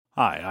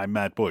Hi, I'm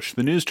Matt Bush,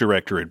 the news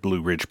director at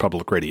Blue Ridge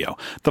Public Radio.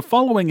 The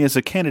following is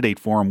a candidate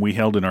forum we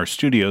held in our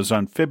studios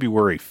on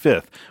February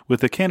 5th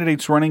with the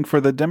candidates running for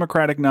the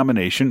Democratic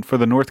nomination for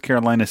the North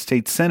Carolina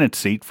State Senate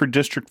seat for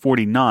District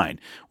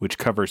 49, which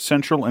covers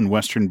central and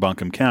western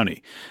Buncombe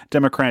County.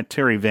 Democrat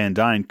Terry Van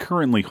Duyn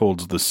currently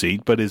holds the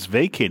seat, but is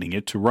vacating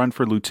it to run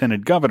for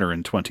lieutenant governor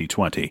in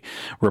 2020.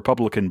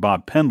 Republican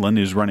Bob Penland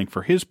is running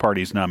for his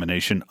party's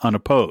nomination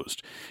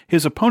unopposed.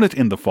 His opponent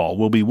in the fall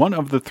will be one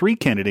of the three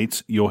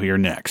candidates you'll hear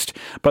next.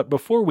 But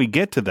before we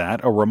get to that,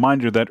 a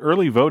reminder that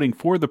early voting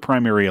for the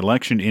primary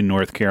election in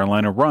North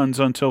Carolina runs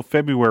until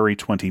February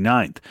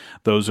 29th.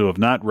 Those who have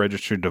not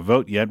registered to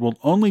vote yet will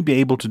only be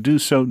able to do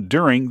so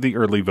during the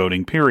early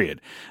voting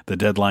period. The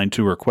deadline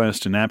to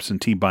request an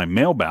absentee by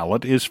mail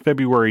ballot is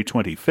February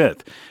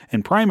 25th,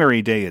 and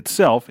primary day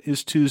itself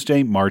is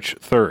Tuesday, March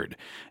 3rd.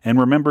 And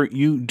remember,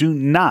 you do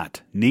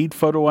not need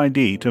photo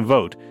ID to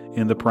vote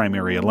in the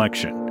primary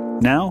election.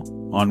 Now,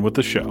 on with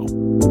the show.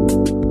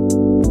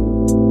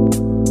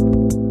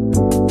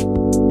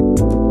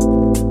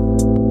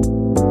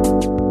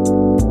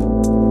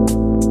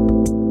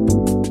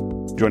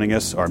 Joining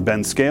us are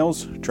Ben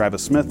Scales,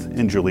 Travis Smith,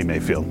 and Julie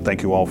Mayfield.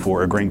 Thank you all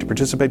for agreeing to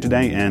participate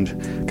today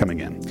and coming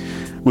in.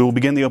 We will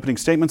begin the opening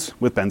statements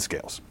with Ben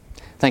Scales.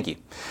 Thank you.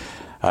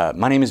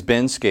 My name is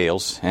Ben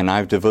Scales, and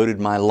I've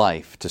devoted my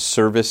life to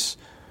service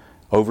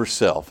over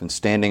self and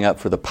standing up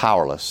for the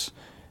powerless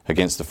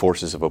against the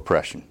forces of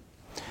oppression.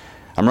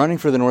 I'm running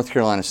for the North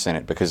Carolina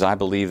Senate because I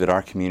believe that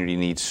our community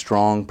needs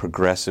strong,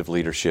 progressive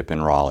leadership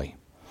in Raleigh.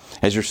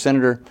 As your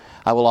senator,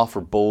 I will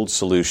offer bold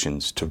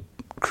solutions to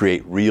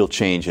create real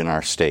change in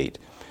our state,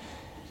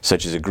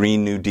 such as a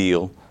Green New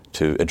Deal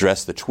to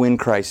address the twin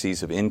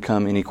crises of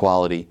income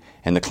inequality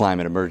and the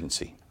climate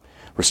emergency,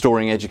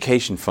 restoring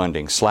education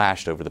funding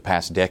slashed over the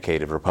past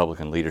decade of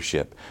Republican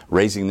leadership,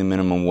 raising the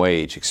minimum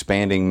wage,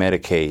 expanding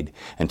Medicaid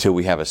until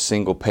we have a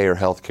single-payer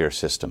health care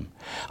system.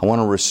 I want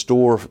to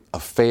restore a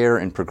fair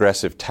and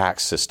progressive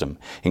tax system,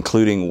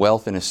 including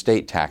wealth and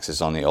estate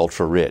taxes on the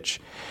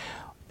ultra-rich.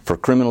 For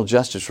criminal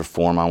justice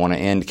reform, I want to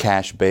end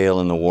cash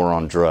bail and the war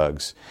on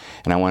drugs.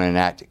 And I want to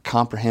enact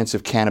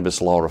comprehensive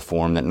cannabis law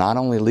reform that not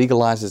only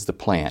legalizes the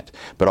plant,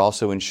 but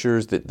also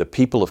ensures that the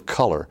people of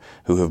color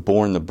who have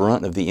borne the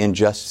brunt of the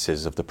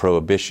injustices of the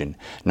prohibition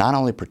not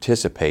only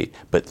participate,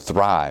 but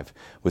thrive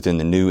within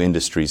the new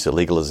industries that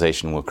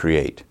legalization will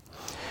create.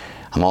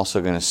 I'm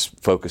also going to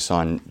focus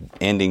on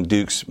ending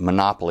Duke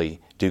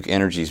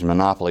Energy's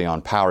monopoly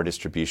on power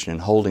distribution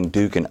and holding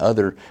Duke and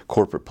other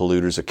corporate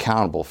polluters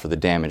accountable for the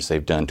damage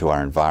they've done to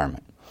our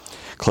environment.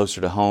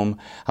 Closer to home,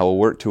 I will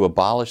work to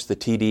abolish the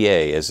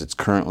TDA as it's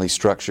currently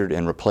structured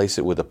and replace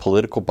it with a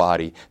political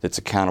body that's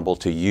accountable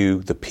to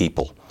you, the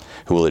people,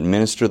 who will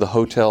administer the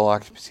hotel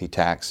occupancy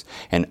tax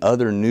and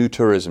other new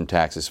tourism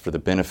taxes for the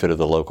benefit of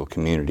the local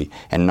community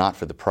and not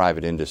for the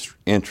private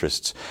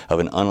interests of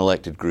an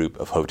unelected group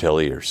of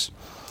hoteliers.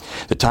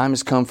 The time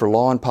has come for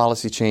law and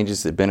policy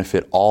changes that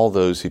benefit all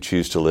those who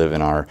choose to live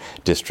in our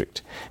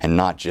district, and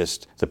not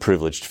just the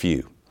privileged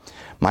few.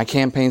 My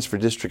campaigns for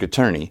district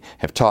attorney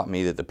have taught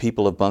me that the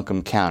people of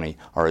Buncombe County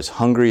are as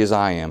hungry as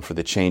I am for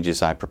the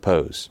changes I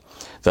propose.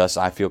 Thus,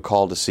 I feel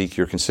called to seek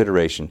your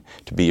consideration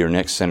to be your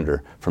next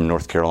senator from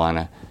North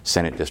Carolina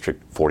Senate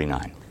District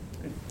 49.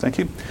 Thank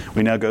you.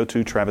 We now go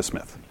to Travis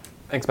Smith.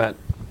 Thanks, Matt.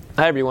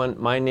 Hi, everyone.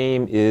 My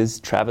name is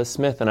Travis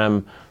Smith, and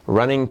I'm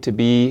running to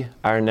be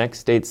our next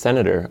state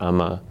senator.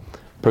 I'm a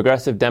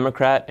progressive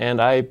Democrat,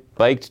 and I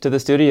biked to the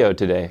studio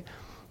today.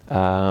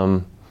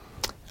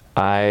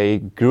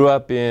 I grew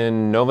up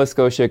in Nova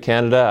Scotia,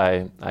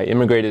 Canada. I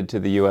immigrated to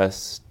the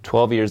U.S.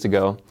 12 years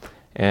ago,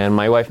 and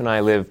my wife and I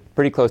live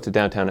pretty close to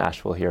downtown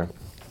Asheville here.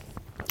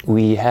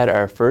 We had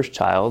our first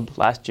child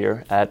last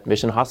year at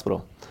Mission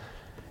Hospital.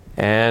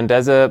 And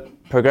as a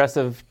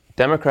progressive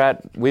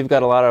Democrat, we've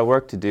got a lot of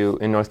work to do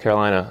in North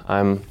Carolina.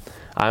 I'm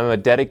a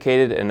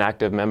dedicated and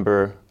active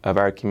member of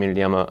our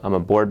community. I'm a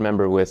board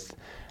member with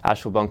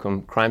Asheville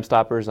Buncombe Crime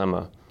Stoppers. I'm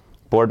a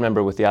board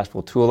member with the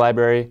Asheville Tool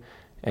Library,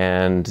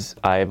 and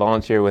I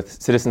volunteer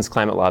with Citizens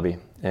Climate Lobby.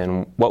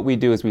 And what we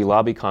do is we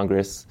lobby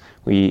Congress.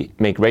 We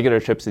make regular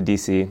trips to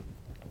D.C.,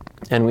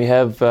 and we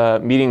have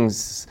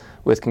meetings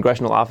with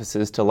congressional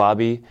offices to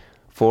lobby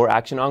for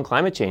action on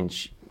climate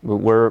change.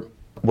 We're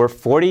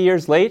 40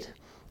 years late,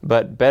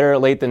 but better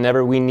late than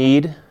never. We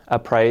need a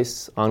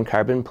price on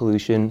carbon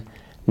pollution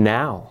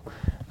now.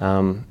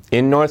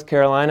 In North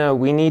Carolina,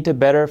 we need to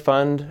better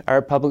fund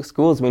our public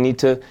schools. We need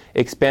to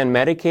expand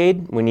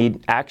Medicaid. We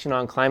need action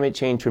on climate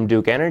change from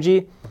Duke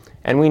Energy.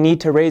 And we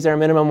need to raise our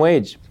minimum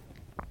wage.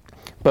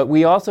 But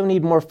we also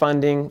need more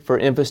funding for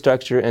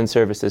infrastructure and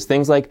services,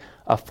 things like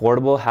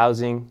affordable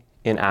housing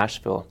in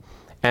Asheville.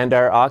 And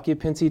our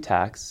occupancy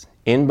tax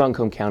in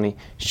Buncombe County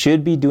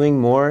should be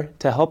doing more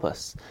to help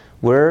us.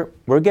 We're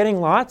getting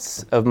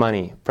lots of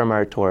money from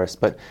our tourists,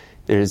 but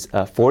there's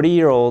a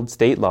 40-year-old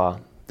state law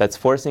that's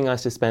forcing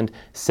us to spend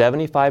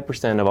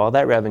 75% of all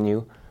that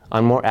revenue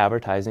on more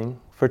advertising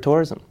for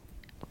tourism.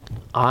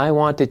 I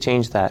want to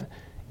change that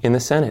in the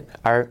Senate.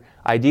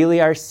 Ideally,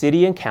 our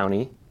city and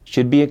county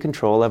should be in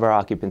control of our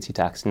occupancy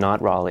tax,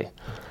 not Raleigh.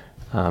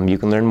 You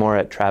can learn more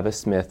at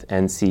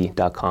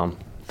travissmithnc.com.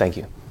 Thank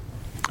you.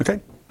 Okay.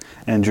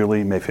 And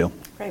Julie Mayfield.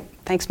 Great.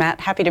 Thanks, Matt.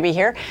 Happy to be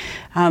here.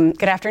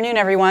 Good afternoon,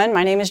 everyone.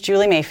 My name is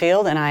Julie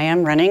Mayfield, and I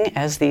am running,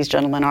 as these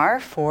gentlemen are,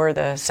 for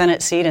the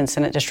Senate seat in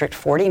Senate District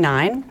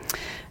 49.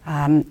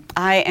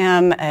 I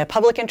am a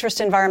public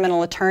interest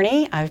environmental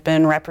attorney. I've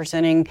been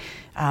representing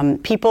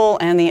people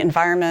and the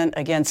environment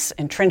against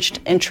entrenched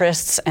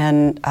interests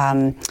and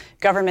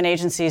government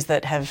agencies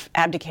that have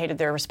abdicated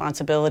their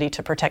responsibility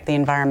to protect the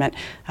environment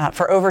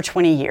for over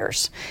 20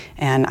 years.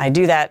 And I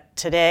do that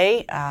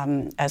today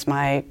as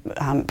my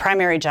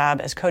primary job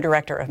as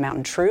co-director of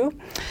Mountain True,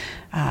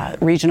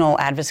 regional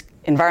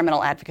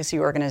environmental advocacy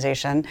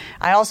organization.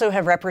 I also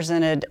have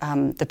represented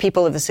the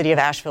people of the city of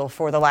Asheville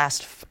for the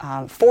last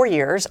 4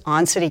 years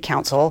on city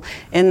council.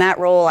 In that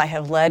role, I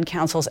have led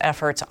council's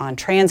efforts on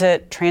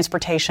transit,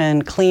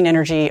 transportation, clean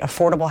energy,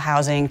 affordable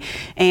housing,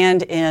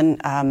 and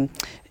in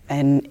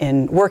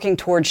working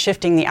towards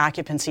shifting the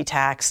occupancy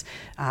tax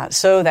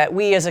so that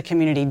we as a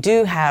community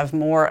do have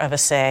more of a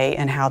say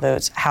in how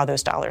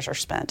those dollars are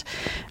spent.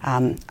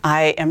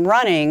 I am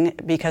running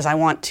because I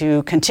want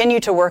to continue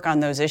to work on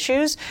those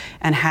issues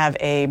and have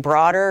a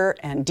broader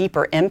and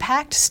deeper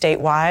impact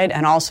statewide,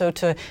 and also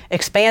to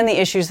expand the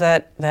issues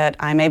that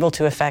I'm able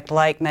to affect,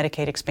 like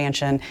Medicaid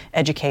expansion,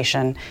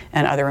 education,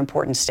 and other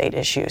important state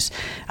issues.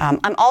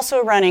 I'm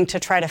also running to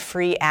try to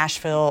free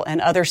Asheville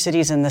and other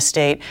cities in the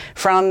state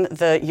from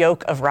the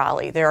yoke of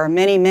Raleigh. There are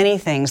many, many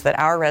things that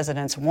our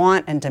residents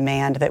want and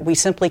demand that we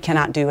simply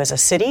cannot do as a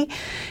city,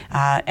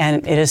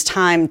 and it is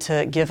time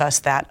to give us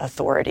that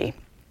authority.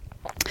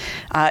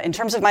 In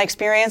terms of my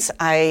experience,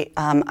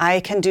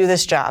 I can do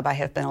this job. I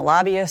have been a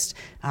lobbyist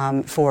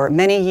for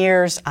many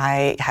years.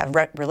 I have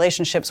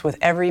relationships with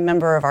every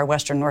member of our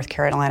Western North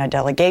Carolina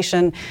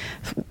delegation,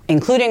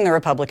 including the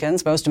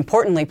Republicans, most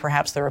importantly,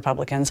 perhaps the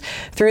Republicans.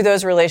 Through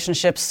those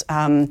relationships,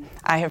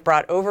 I have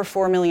brought over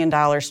 $4 million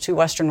to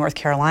Western North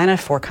Carolina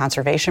for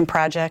conservation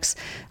projects.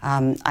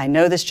 I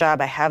know this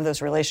job. I have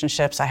those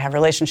relationships. I have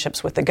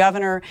relationships with the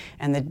governor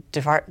and the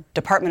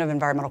Department of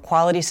Environmental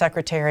Quality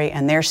Secretary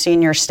and their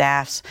senior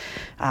staffs.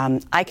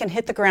 I can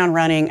hit the ground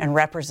running and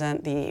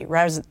represent the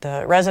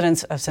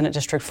residents of Senate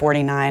District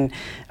 49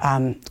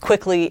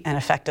 quickly and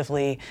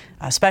effectively,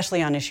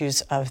 especially on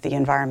issues of the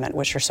environment,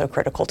 which are so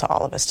critical to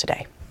all of us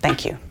today.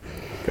 Thank you.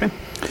 Okay.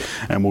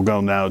 And we'll go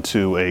now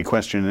to a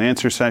question and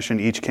answer session.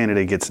 Each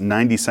candidate gets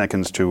 90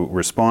 seconds to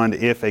respond.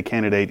 If a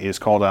candidate is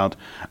called out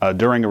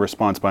during a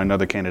response by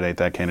another candidate,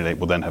 that candidate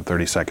will then have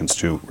 30 seconds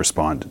to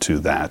respond to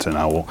that, and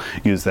I will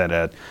use that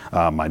at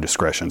my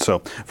discretion. So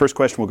first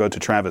question will go to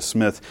Travis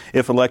Smith.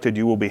 If elected,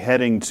 you will be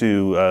heading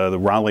to the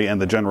Raleigh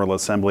and the General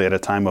Assembly at a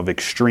time of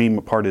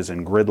extreme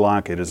partisan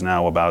gridlock. It is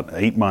now about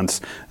 8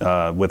 months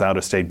without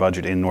a state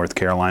budget in North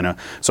Carolina.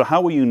 So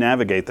how will you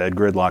navigate that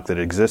gridlock that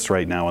exists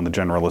right now in the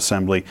General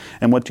Assembly?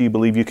 And what do you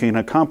believe you can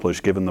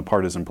accomplish given the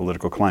partisan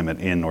political climate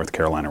in North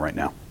Carolina right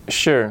now?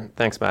 Sure.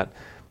 Thanks, Matt.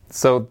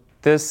 So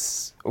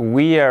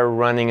we are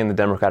running in the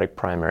Democratic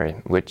primary,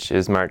 which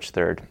is March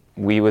 3rd.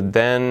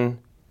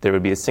 There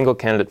would be a single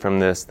candidate from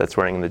this that's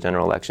running in the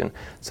general election.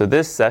 So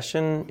this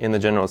session in the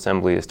General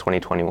Assembly is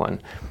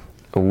 2021.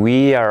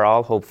 We are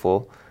all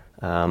hopeful,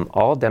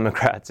 all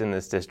Democrats in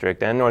this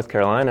district and North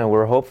Carolina,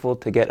 we're hopeful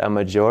to get a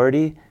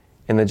majority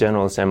in the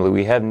General Assembly.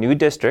 We have new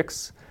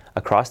districts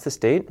across the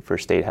state for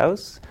State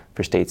House,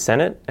 for State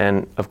Senate,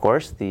 and of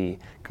course the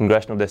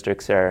congressional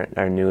districts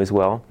are new as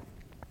well.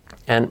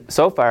 And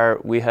so far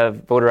we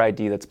have voter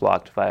ID that's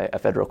blocked by a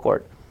federal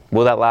court.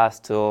 Will that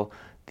last till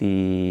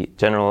the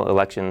general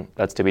election?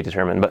 That's to be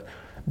determined. But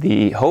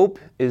the hope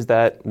is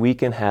that we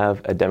can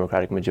have a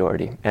Democratic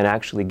majority and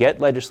actually get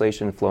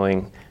legislation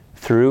flowing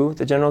through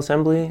the General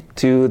Assembly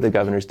to the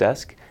governor's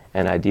desk,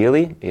 and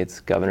ideally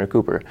it's Governor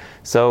Cooper.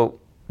 So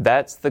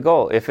that's the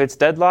goal. If it's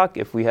deadlock,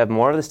 if we have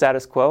more of the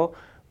status quo,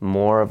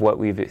 more of what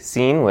we've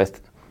seen with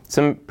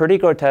some pretty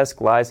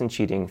grotesque lies and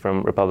cheating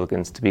from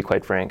Republicans, to be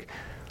quite frank,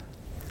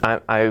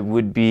 I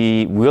would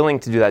be willing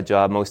to do that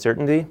job most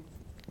certainly,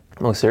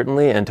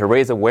 and to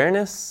raise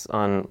awareness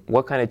on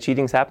what kind of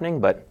cheating's happening.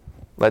 But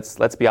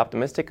let's be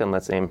optimistic and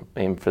let's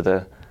aim for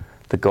the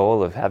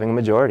goal of having a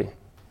majority.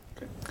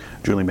 Okay.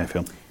 Julie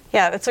Mayfield.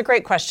 Yeah, that's a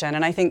great question,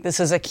 and I think this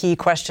is a key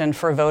question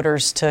for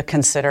voters to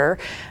consider.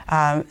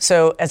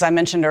 So, as I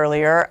mentioned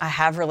earlier, I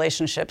have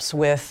relationships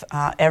with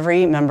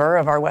every member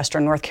of our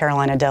Western North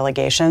Carolina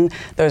delegation.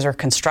 Those are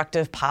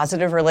constructive,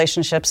 positive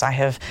relationships. I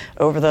have,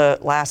 over the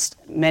last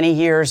many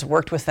years,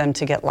 worked with them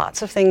to get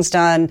lots of things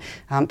done,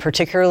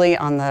 particularly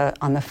on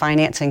the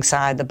financing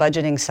side, the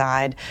budgeting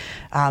side.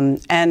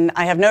 And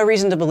I have no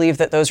reason to believe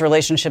that those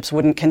relationships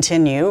wouldn't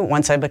continue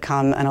once I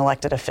become an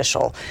elected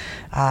official.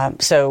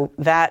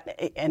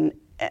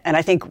 And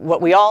I think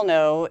what we all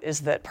know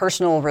is that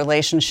personal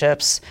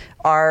relationships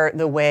are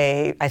the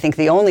way, I think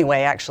the only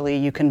way actually,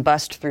 you can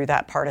bust through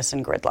that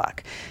partisan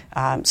gridlock.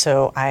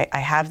 So I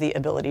have the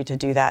ability to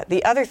do that.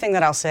 The other thing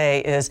that I'll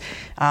say is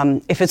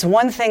if it's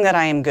one thing that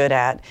I am good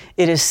at,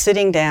 it is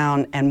sitting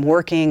down and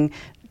working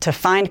to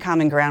find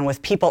common ground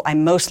with people I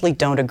mostly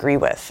don't agree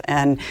with.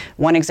 And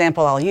one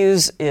example I'll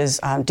use is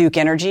Duke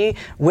Energy,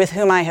 with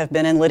whom I have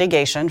been in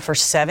litigation for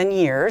 7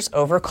 years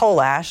over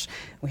coal ash.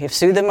 We have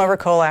sued them over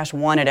coal ash,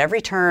 won at every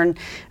turn,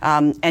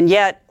 and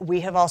yet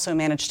we have also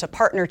managed to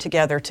partner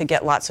together to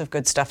get lots of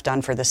good stuff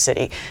done for the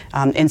city.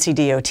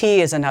 NCDOT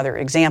is another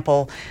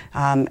example,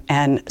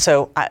 and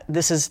so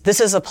this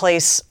is a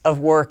place of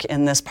work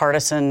in this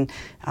partisan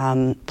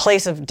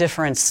place of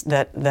difference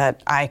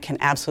that I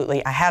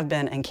have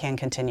been and can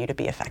continue to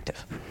be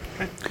effective.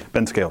 Okay.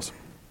 Ben Scales.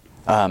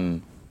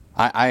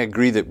 I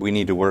agree that we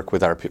need to work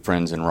with our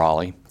friends in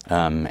Raleigh,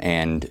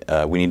 and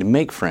we need to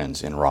make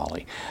friends in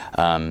Raleigh.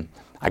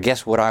 I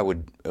guess what I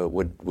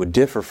would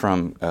differ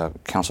from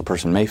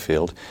Councilperson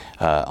Mayfield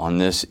on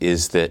this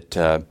is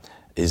that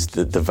is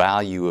the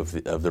value of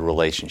the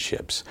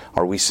relationships.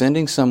 Are we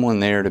sending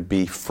someone there to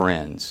be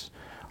friends?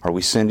 Are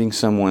we sending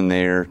someone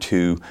there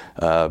to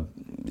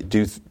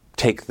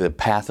take the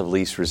path of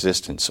least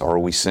resistance? Or are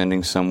we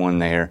sending someone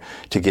there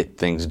to get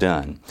things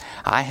done?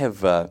 I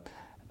have,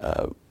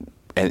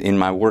 in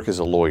my work as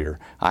a lawyer,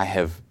 I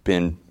have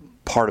been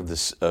part of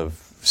this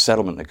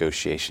settlement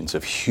negotiations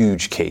of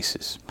huge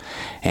cases.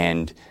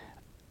 And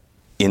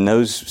in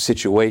those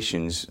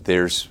situations,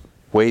 there's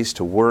ways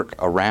to work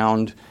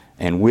around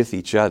and with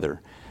each other.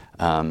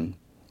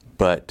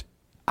 But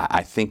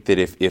I think that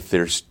if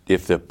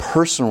the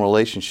personal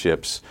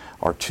relationships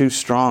are too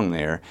strong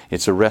there,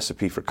 it's a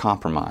recipe for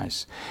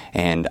compromise.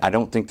 And I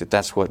don't think that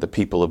that's what the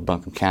people of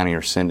Buncombe County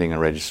are sending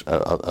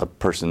a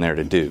person there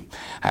to do.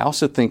 I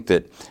also think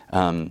that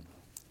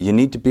you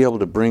need to be able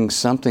to bring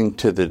something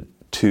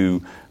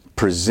to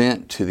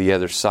present to the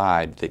other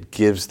side that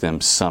gives them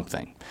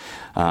something.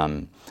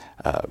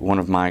 One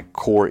of my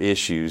core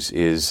issues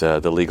is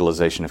the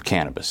legalization of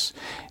cannabis,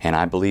 and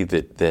I believe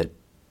that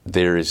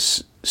there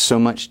is so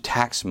much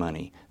tax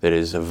money that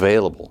is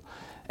available,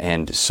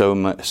 and so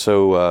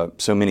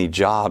many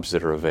jobs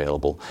that are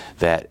available,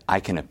 that I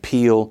can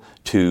appeal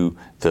to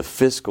the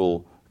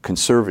fiscal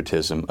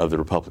conservatism of the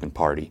Republican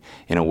Party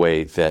in a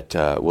way that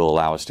will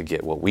allow us to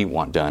get what we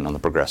want done on the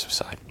progressive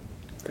side.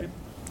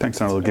 Thanks,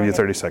 and I'll give you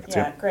 30 seconds.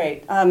 Yeah,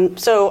 great.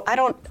 So I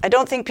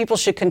don't think people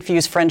should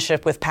confuse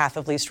friendship with path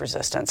of least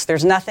resistance.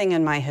 There's nothing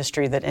in my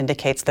history that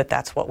indicates that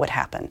that's what would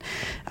happen.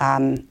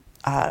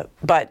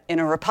 But in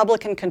a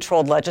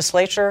Republican-controlled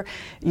legislature,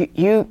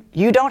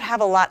 you don't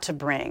have a lot to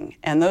bring,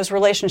 and those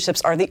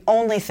relationships are the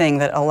only thing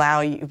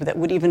that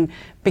would even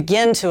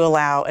begin to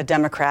allow a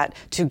Democrat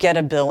to get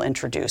a bill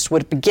introduced,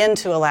 would begin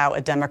to allow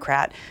a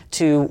Democrat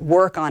to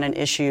work on an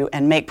issue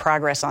and make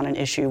progress on an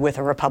issue with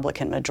a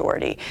Republican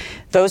majority.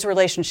 Those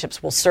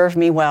relationships will serve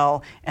me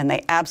well, and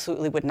they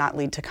absolutely would not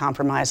lead to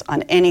compromise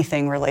on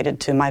anything related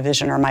to my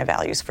vision or my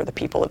values for the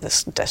people of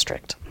this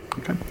district.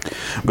 Okay.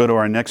 We'll go to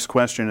our next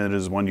question. It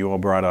is one you all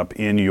brought up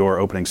in your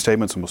opening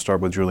statements, and we'll start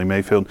with Julie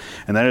Mayfield.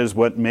 And that is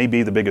what may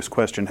be the biggest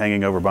question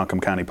hanging over Buncombe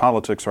County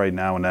politics right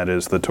now, and that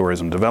is the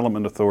Tourism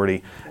Development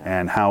Authority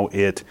and how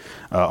it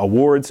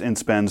awards and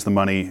spends the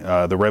money,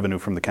 the revenue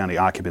from the county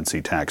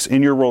occupancy tax.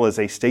 In your role as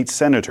a state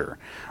senator,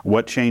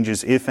 what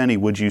changes, if any,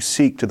 would you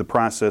seek to the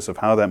process of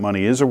how that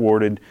money is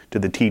awarded to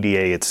the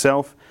TDA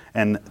itself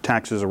and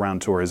taxes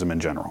around tourism in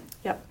general?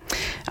 Yep.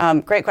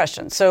 Great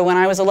question. So when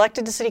I was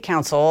elected to City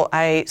Council,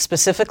 I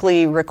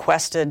specifically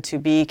requested to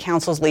be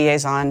Council's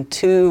liaison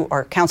to,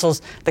 or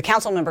the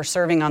council member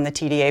serving on the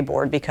TDA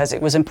board, because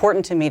it was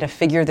important to me to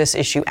figure this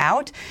issue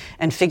out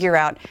and figure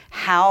out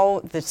how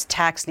this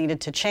tax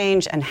needed to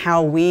change and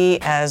how we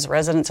as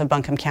residents of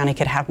Buncombe County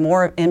could have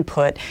more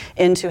input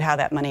into how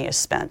that money is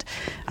spent.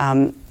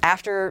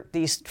 After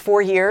these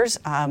 4 years,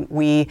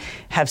 we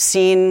have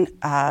seen,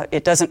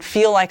 it doesn't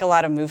feel like a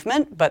lot of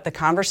movement, but the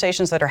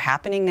conversations that are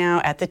happening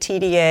now at the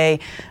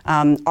TDA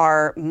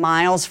are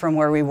miles from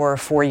where we were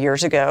 4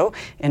 years ago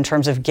in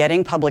terms of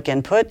getting public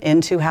input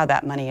into how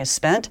that money is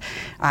spent.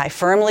 I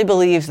firmly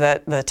believe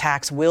that the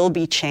tax will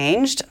be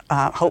changed,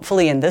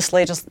 hopefully in this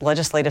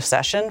legislative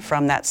session,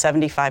 from that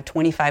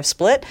 75-25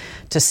 split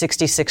to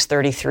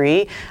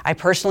 66-33. I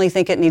personally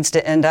think it needs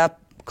to end up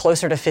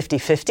closer to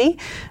 50-50.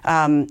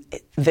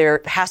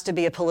 There has to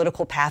be a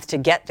political path to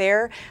get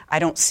there. I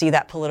don't see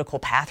that political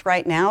path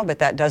right now, but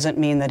that doesn't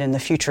mean that in the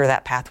future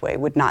that pathway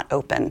would not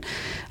open.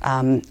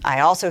 I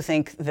also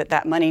think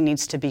that money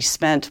needs to be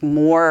spent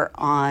more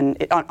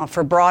for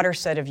a broader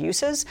set of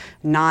uses,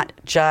 not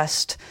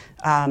just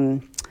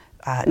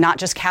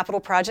capital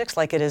projects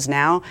like it is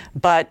now,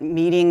 but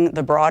meeting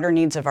the broader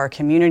needs of our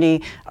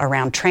community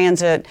around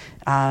transit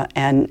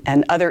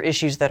and other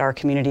issues that our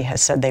community has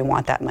said they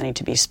want that money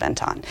to be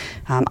spent on.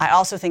 I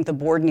also think the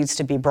board needs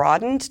to be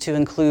broadened to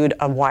include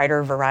a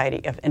wider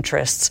variety of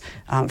interests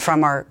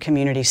from our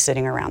community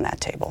sitting around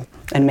that table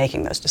and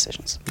making those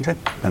decisions. Okay.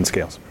 Ben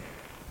Scales.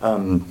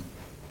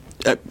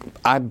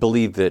 I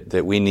believe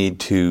that we need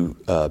to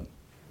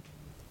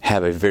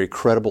have a very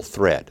credible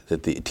threat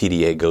that the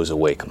TDA goes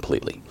away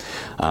completely.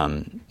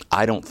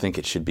 I don't think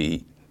it should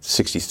be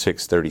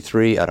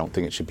 66-33. I don't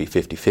think it should be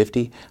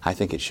 50-50. I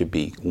think it should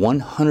be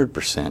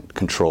 100%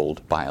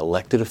 controlled by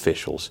elected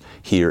officials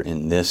here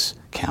in this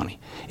county.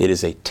 It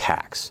is a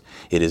tax.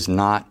 It is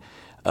not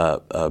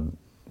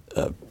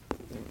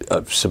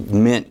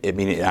submit. I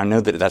mean, I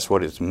know that that's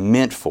what it's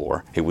meant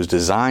for. It was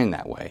designed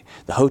that way.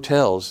 The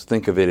hotels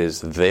think of it as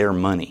their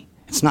money.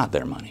 It's not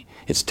their money.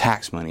 It's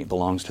tax money. It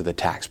belongs to the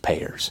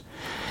taxpayers.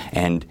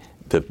 And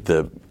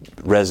the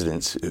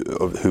residents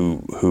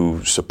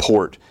who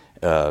support,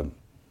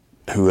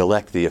 who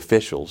elect the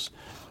officials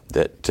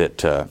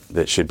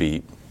that should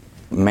be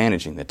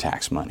managing the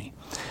tax money.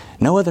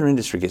 No other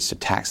industry gets to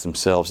tax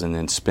themselves and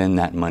then spend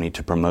that money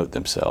to promote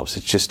themselves.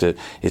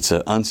 It's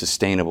an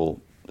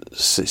unsustainable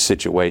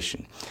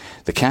situation.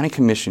 The county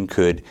commission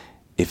could,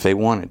 if they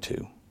wanted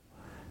to,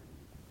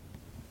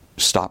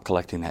 stop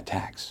collecting that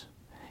tax.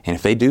 And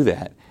if they do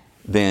that,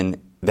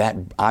 then that,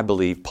 I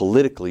believe,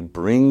 politically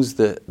brings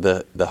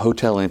the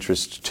hotel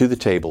interest to the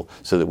table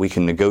so that we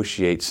can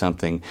negotiate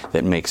something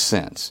that makes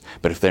sense.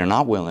 But if they're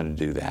not willing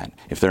to do that,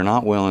 if they're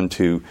not willing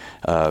to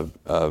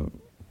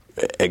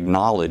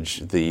acknowledge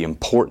the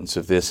importance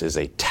of this as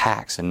a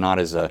tax and not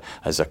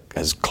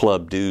as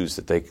club dues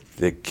that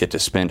they get to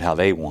spend how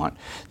they want,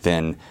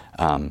 then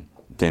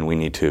we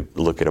need to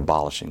look at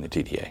abolishing the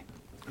TDA.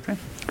 Okay,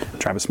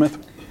 Travis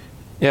Smith.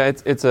 Yeah,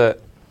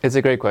 it's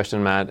a great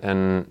question, Matt,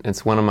 and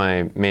it's one of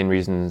my main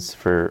reasons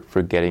for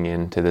getting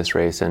into this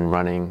race and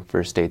running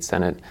for state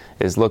senate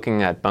is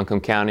looking at Buncombe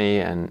County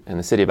and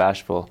the city of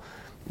Asheville.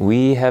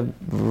 We have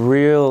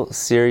real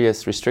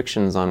serious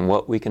restrictions on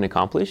what we can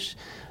accomplish.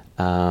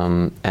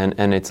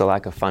 And it's a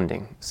lack of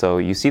funding. So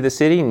you see the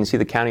city and you see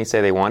the county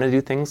say they want to do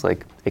things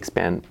like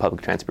expand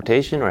public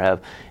transportation or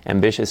have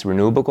ambitious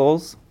renewable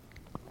goals.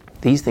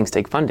 These things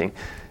take funding.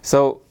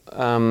 So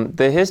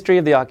the history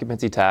of the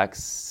occupancy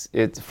tax,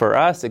 for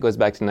us, it goes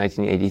back to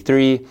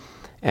 1983.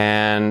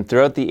 And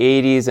throughout the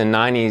 80s and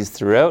 90s,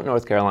 throughout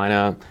North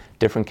Carolina,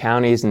 different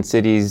counties and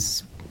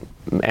cities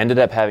ended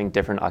up having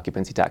different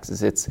occupancy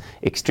taxes. It's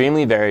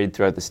extremely varied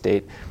throughout the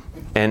state.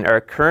 And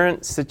our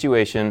current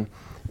situation,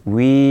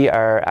 we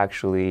are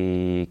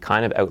actually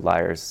kind of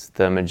outliers.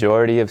 The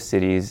majority of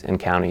cities and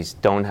counties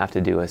don't have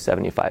to do a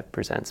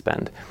 75%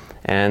 spend.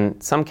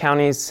 And some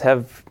counties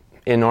have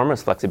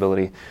enormous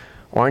flexibility.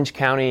 Orange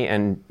County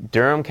and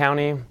Durham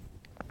County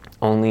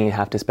only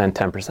have to spend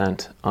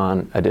 10%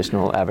 on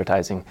additional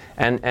advertising.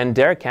 And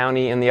Dare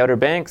County and the Outer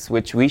Banks,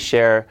 which we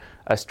share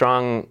a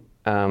strong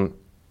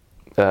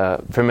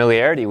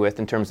familiarity with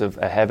in terms of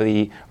a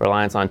heavy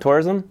reliance on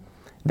tourism,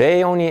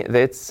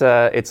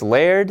 it's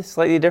layered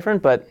slightly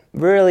different, but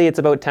really it's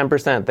about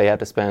 10% they have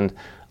to spend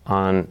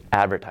on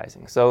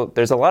advertising. So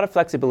there's a lot of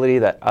flexibility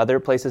that other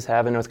places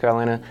have in North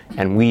Carolina,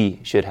 and we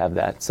should have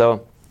that.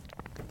 So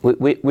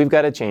we've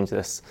got to change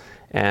this,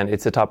 and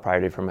it's a top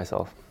priority for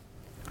myself.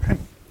 Okay.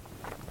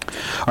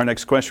 Our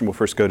next question will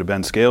first go to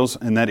Ben Scales,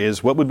 and that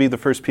is, what would be the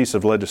first piece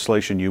of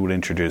legislation you would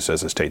introduce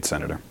as a state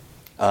senator?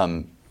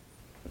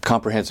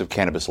 Comprehensive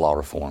cannabis law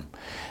reform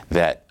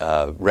that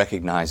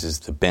recognizes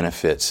the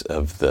benefits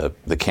of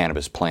the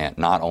cannabis plant,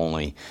 not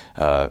only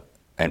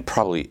and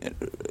probably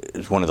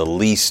is one of the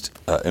least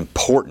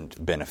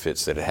important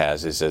benefits that it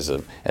has is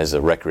as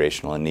a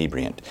recreational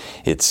inebriant.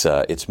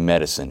 It's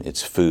medicine,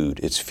 it's food,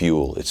 it's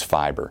fuel, it's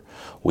fiber.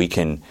 We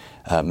can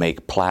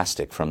make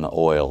plastic from the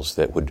oils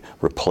that would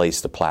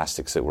replace the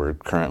plastics that were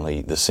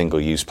currently the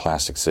single-use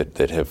plastics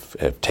that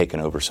have taken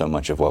over so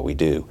much of what we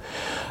do.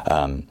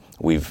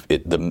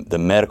 The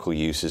medical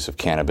uses of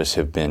cannabis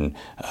have been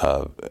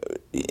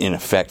in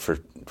effect for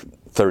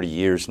 30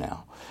 years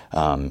now.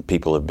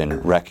 People have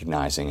been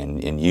recognizing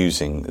and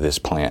using this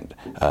plant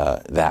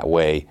that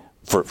way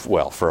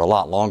for a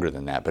lot longer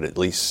than that, but at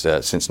least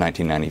since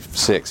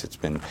 1996 it's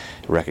been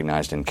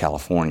recognized in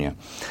California.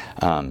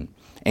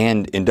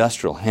 And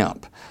industrial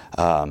hemp.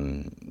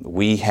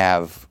 We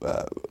have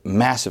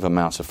massive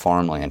amounts of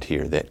farmland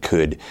here that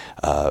could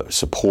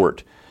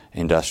support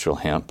industrial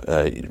hemp,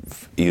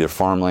 either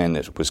farmland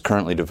that was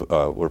currently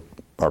or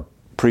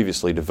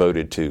previously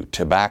devoted to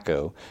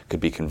tobacco could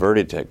be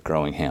converted to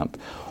growing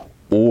hemp,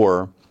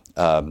 or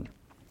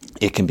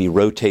it can be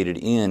rotated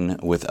in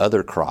with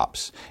other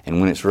crops.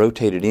 And when it's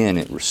rotated in,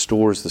 it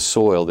restores the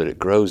soil that it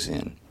grows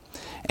in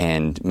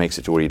and makes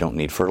it to where you don't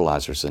need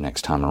fertilizers the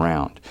next time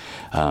around.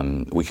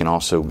 We can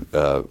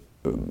also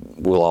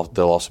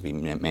there'll also be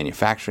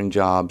manufacturing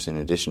jobs in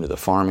addition to the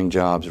farming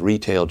jobs,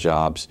 retail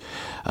jobs.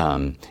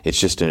 It's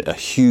just a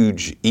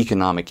huge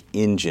economic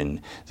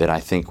engine that I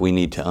think we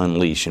need to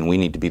unleash, and we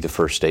need to be the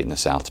first state in the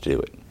South to do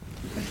it.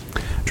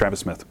 Travis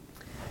Smith.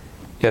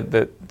 Yeah,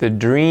 the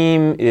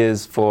dream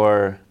is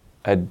for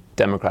a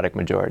Democratic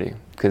majority,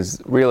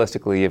 because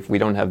realistically, if we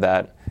don't have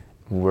that,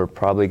 we're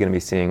probably going to be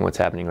seeing what's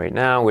happening right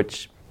now,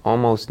 which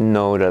almost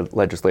no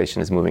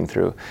legislation is moving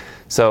through.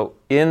 So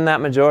in that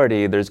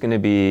majority, there's going to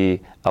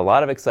be a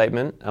lot of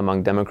excitement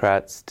among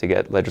Democrats to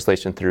get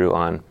legislation through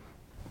on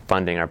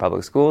funding our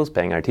public schools,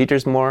 paying our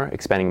teachers more,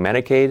 expanding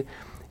Medicaid.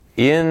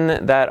 In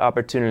that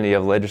opportunity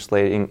of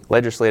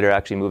legislator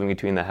actually moving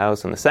between the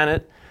House and the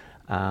Senate,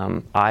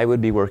 I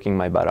would be working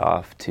my butt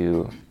off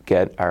to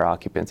get our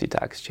occupancy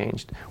tax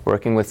changed.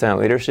 Working with Senate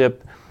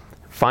leadership,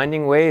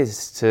 finding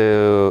ways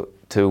to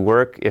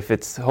work, if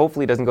it's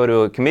hopefully doesn't go to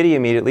a committee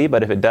immediately,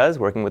 but if it does,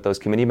 working with those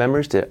committee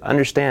members to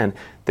understand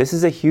this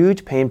is a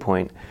huge pain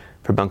point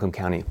for Buncombe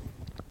County.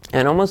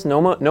 And almost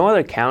no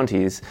other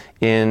counties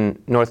in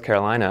North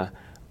Carolina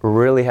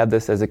really have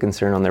this as a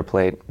concern on their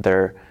plate.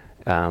 They're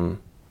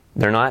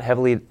not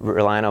heavily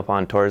reliant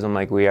upon tourism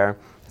like we are.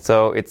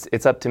 So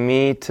it's up to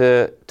me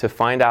to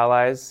find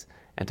allies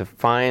and to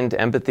find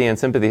empathy and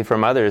sympathy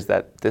from others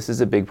that this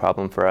is a big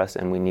problem for us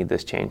and we need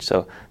this change.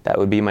 So that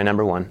would be my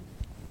number one.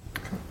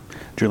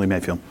 Julie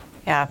Mayfield.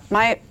 Yeah,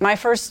 my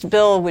first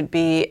bill would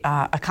be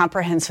a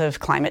comprehensive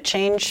climate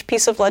change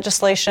piece of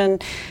legislation.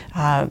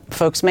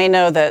 Folks may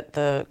know that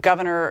the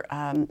governor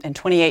in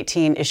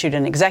 2018 issued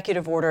an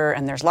executive order,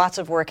 and there's lots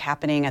of work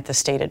happening at the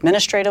state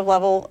administrative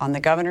level on the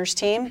governor's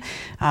team.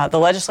 The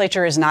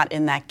legislature is not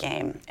in that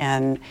game.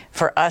 And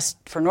for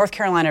North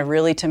Carolina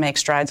really to make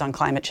strides on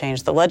climate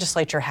change, the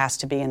legislature has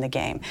to be in the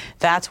game.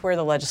 That's where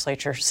the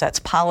legislature sets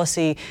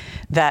policy.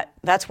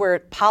 That's where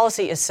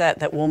policy is set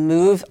that will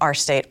move our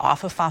state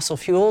off of fossil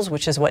fuels,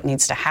 which is what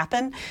needs to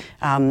happen.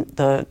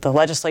 The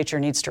legislature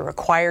needs to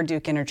require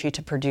Duke Energy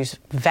to produce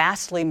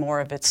vastly more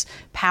of its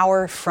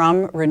power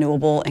from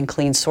renewable and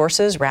clean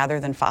sources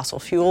rather than fossil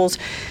fuels.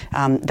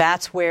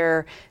 That's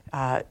where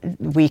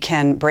we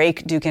can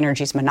break Duke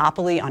Energy's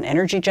monopoly on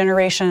energy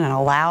generation and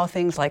allow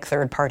things like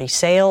third-party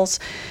sales.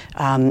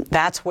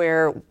 That's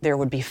where there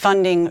would be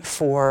funding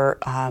for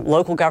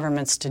local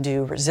governments to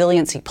do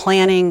resiliency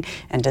planning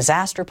and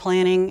disaster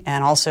planning,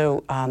 and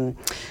also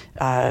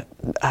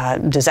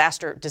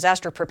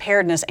disaster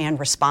preparedness and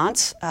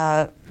response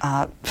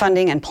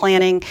funding and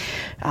planning.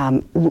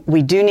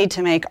 We do need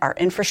to make our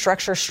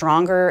infrastructure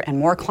stronger and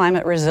more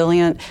climate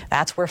resilient.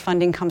 That's where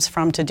funding comes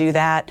from to do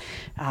that.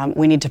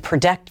 We need to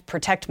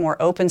protect more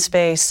open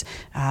space.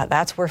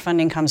 That's where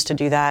funding comes to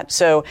do that.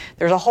 So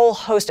there's a whole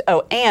host.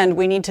 And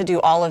we need to do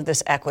all of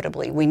this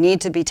equitably. We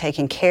need to be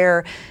taking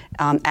care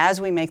as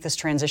we make this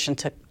transition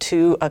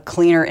to a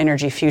cleaner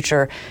energy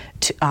future,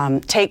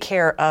 to take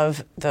care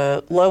of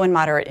the low and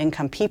moderate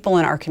income people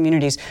in our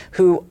communities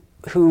who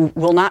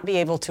will not be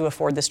able to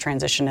afford this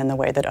transition in the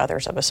way that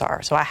others of us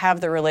are. So I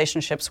have the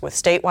relationships with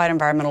statewide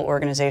environmental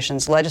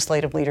organizations,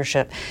 legislative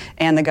leadership,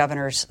 and the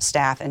governor's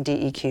staff and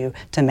DEQ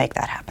to make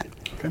that happen.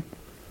 Okay.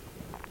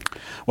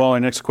 Well,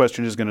 our next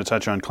question is going to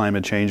touch on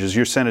climate change. As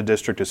your Senate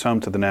district is home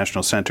to the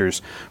National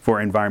Centers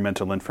for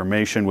Environmental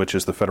Information, which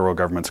is the federal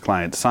government's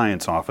climate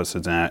science office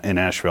in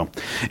Asheville.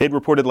 It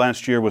reported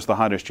last year was the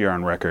hottest year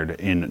on record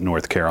in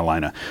North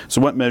Carolina. So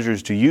what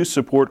measures do you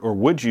support or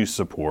would you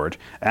support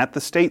at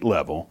the state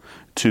level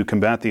to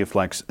combat the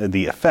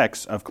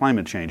effects of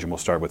climate change? And we'll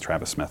start with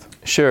Travis Smith.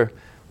 Sure.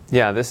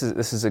 Yeah, this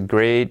is a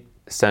great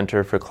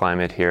center for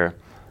climate here.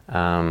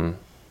 The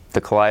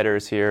Collider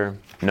is here,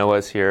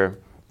 NOAA's here.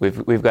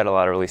 We've got a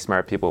lot of really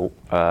smart people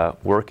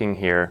working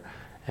here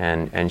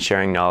and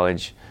sharing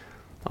knowledge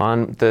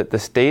on the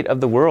state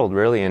of the world,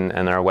 really,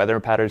 and our weather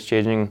patterns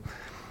changing.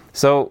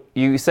 So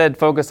you said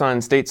focus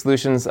on state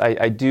solutions.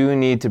 I do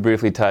need to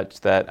briefly touch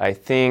that I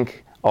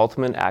think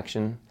ultimate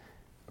action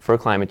for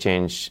climate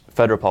change,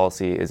 federal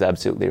policy, is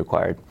absolutely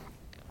required.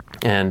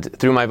 And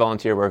through my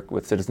volunteer work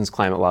with Citizens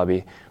Climate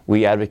Lobby,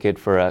 we advocate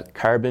for a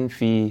carbon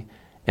fee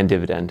and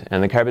dividend.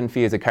 And the carbon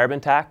fee is a carbon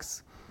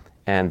tax,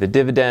 and the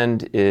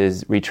dividend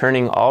is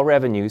returning all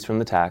revenues from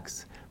the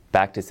tax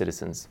back to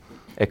citizens.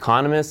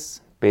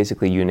 Economists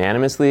basically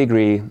unanimously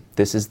agree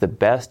this is the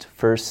best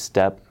first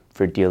step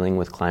for dealing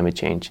with climate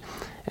change.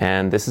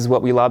 And this is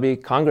what we lobby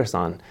Congress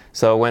on.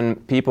 So when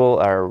people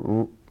are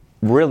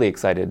really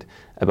excited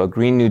about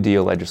Green New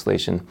Deal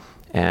legislation,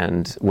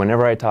 and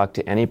whenever I talk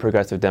to any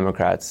progressive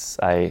Democrats,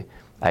 I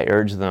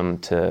urge them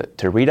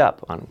to read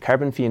up on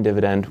carbon fee and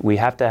dividend. We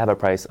have to have a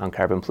price on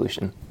carbon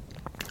pollution.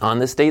 On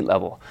the state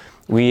level,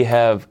 we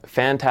have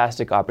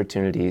fantastic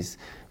opportunities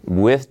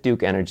with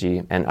Duke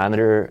Energy and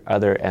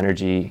other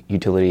energy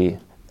utility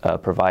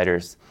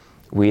providers.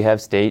 We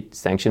have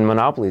state-sanctioned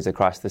monopolies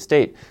across the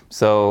state.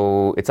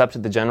 So it's up to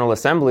the General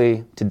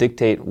Assembly to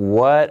dictate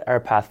what our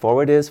path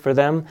forward is for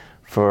them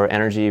for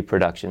energy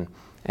production.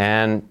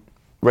 And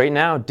right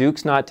now,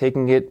 Duke's not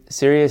taking it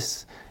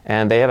serious,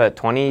 and they have a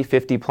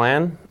 2050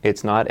 plan.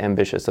 It's not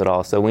ambitious at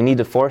all. So we need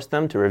to force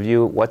them to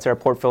review what's our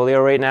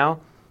portfolio right now.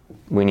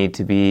 We need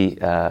to be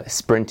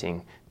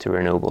sprinting to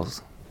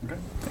renewables. Okay.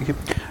 Thank you.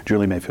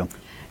 Julie Mayfield.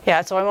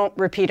 Yeah, so I won't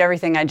repeat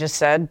everything I just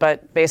said,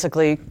 but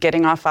basically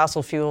getting off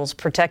fossil fuels,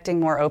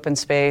 protecting more open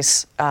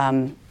space,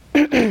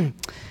 helping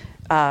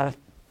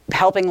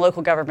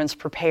local governments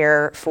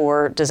prepare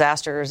for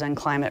disasters and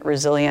climate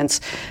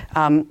resilience.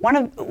 One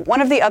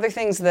of the other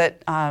things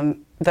that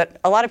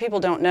a lot of people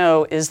don't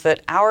know is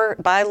that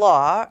by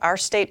law, our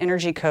state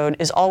energy code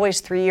is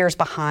always 3 years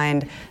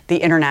behind the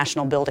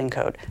International Building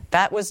Code.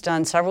 That was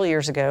done several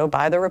years ago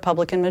by the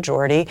Republican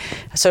majority.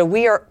 So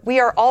we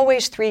are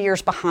always 3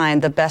 years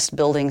behind the best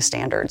building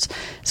standards.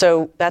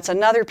 So that's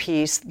another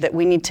piece that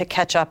we need to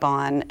catch up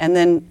on. And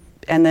then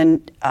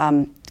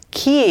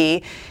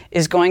key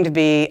is going to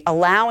be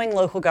allowing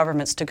local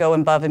governments to go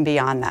above and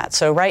beyond that.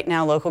 So right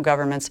now, local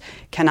governments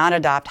cannot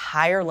adopt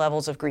higher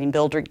levels of green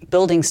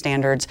building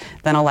standards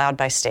than allowed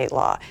by state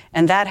law.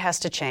 And that has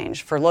to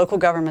change. For local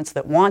governments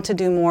that want to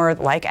do more,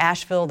 like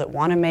Asheville, that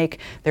want to make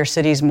their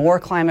cities more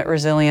climate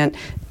resilient,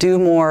 do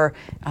more,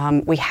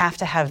 we have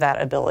to have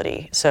that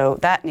ability. So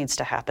that needs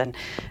to happen.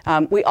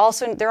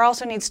 There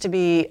also needs to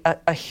be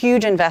a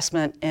huge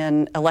investment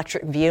in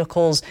electric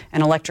vehicles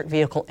and electric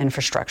vehicle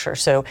infrastructure.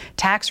 So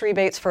tax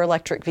rebates for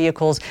electric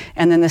vehicles,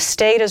 and then the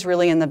state is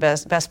really in the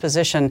best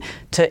position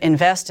to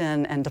invest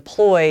in and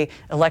deploy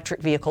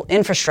electric vehicle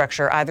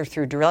infrastructure, either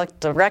through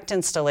direct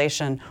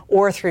installation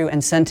or through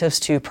incentives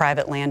to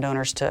private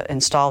landowners to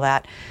install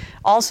that.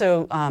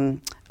 Also,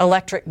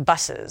 electric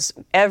buses.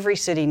 Every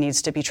city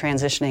needs to be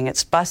transitioning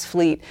its bus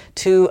fleet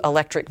to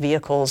electric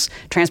vehicles.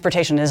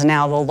 Transportation is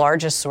now the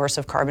largest source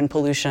of carbon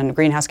pollution,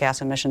 greenhouse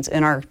gas emissions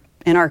in our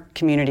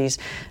communities,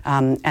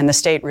 and the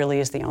state really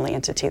is the only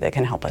entity that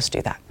can help us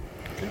do that.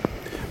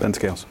 Ben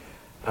Scales.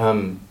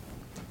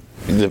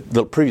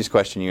 The previous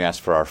question you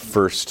asked for our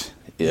first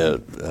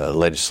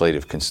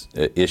legislative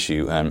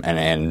issue,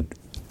 and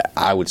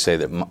I would say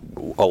that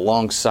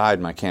alongside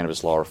my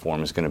cannabis law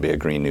reform is going to be a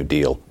Green New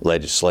Deal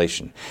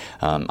legislation.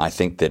 I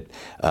think that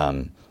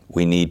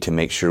we need to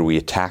make sure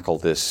we tackle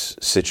this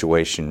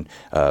situation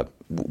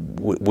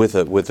with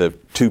a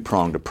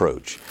two-pronged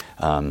approach,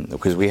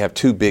 because we have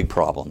two big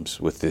problems.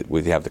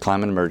 We have the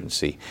climate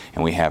emergency,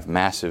 and we have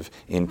massive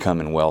income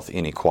and wealth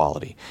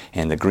inequality.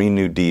 And the Green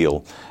New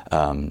Deal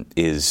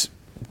is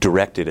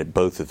directed at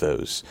both of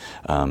those.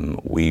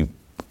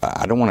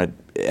 I want to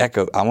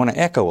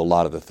echo a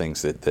lot of the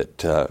things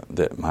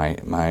that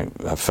my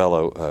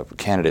fellow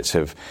candidates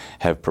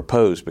have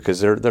proposed, because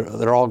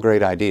they're all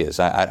great ideas.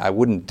 I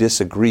wouldn't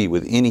disagree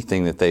with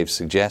anything that they've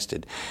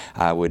suggested.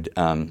 I would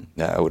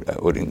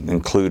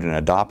include and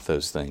adopt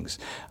those things.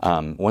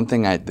 One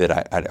thing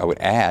that I would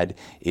add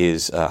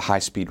is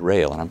high-speed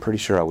rail, and I'm pretty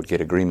sure I would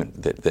get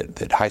agreement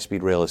that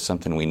high-speed rail is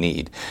something we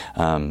need.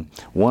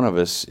 One of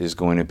us is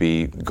going to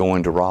be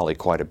going to Raleigh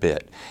quite a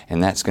bit,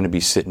 and that's going to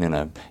be sitting in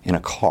a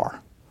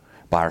car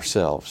by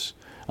ourselves,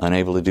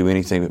 unable to do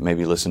anything but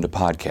maybe listen to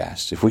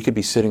podcasts. If we could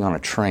be sitting on a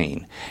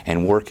train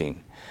and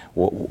working,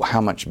 how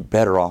much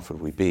better off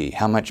would we be?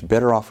 How much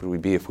better off would we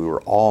be if we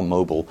were all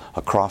mobile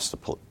across the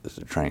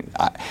train?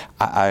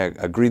 I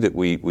agree that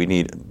we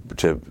need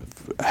to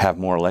have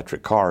more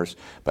electric cars,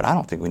 but I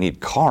don't think we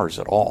need cars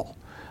at all.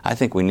 I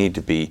think we need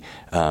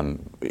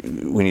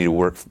to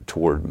work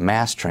toward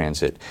mass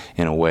transit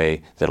in a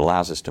way that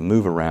allows us to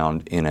move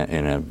around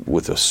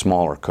with a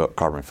smaller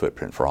carbon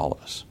footprint for all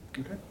of us.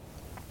 Okay.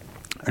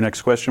 Our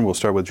next question, we'll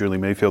start with Julie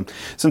Mayfield.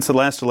 Since the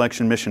last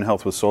election, Mission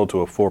Health was sold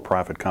to a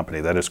for-profit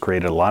company. That has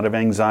created a lot of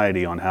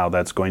anxiety on how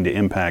that's going to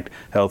impact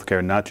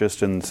healthcare, not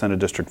just in Senate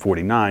District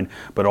 49,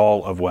 but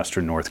all of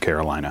Western North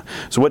Carolina.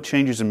 So what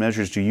changes and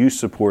measures do you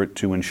support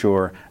to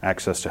ensure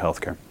access to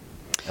healthcare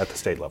at the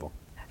state level?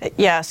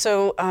 Yeah,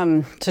 so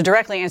to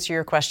directly answer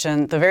your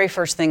question, the very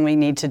first thing we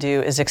need to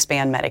do is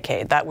expand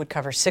Medicaid. That would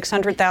cover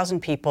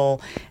 600,000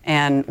 people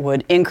and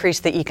would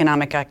increase the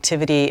economic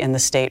activity in the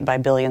state by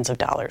billions of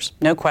dollars.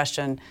 No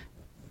question,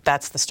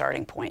 that's the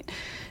starting point.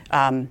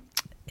 I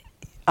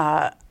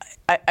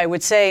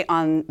would say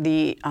on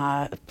the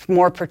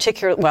more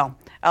particular, well,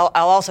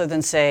 I'll also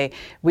then say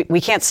we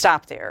can't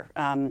stop there.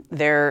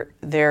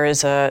 There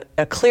is a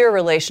clear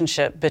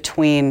relationship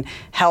between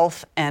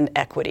health and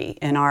equity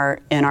in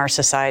our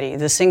society.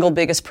 The single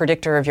biggest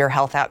predictor of your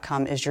health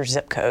outcome is your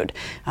zip code,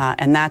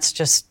 and that's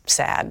just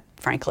sad,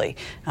 frankly.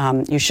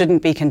 You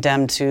shouldn't be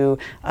condemned to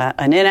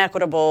an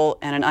inequitable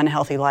and an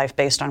unhealthy life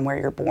based on where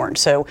you're born.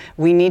 So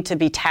we need to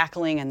be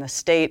tackling, and the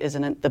state is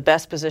in the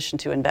best position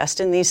to invest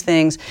in these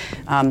things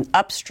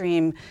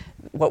upstream.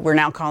 What we're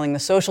now calling the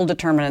social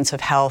determinants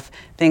of health,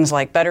 things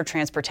like better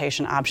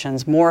transportation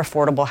options, more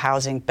affordable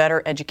housing,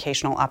 better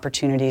educational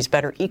opportunities,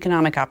 better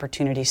economic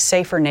opportunities,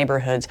 safer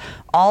neighborhoods,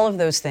 all of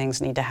those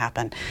things need to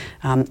happen.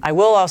 I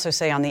will also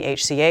say on the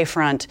HCA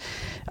front,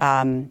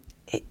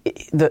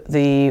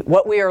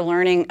 what we are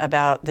learning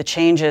about the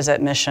changes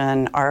at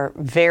Mission are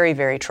very,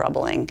 very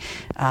troubling.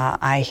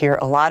 I hear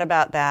a lot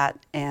about that,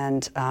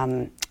 and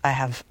I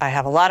have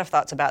a lot of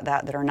thoughts about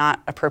that are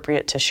not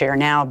appropriate to share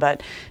now,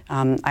 but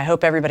I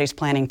hope everybody's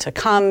planning to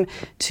come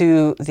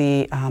to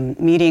the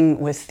meeting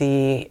with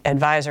the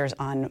advisors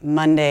on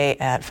Monday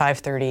at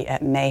 5:30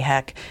 at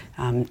Mayheck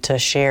to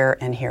share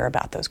and hear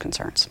about those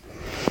concerns.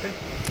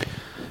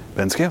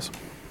 Ben Scales.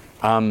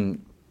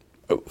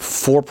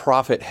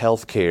 For-profit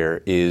health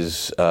care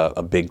is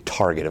a big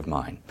target of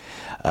mine.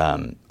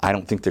 I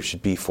don't think there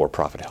should be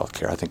for-profit health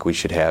care. I think we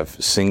should have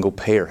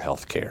single-payer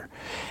health care.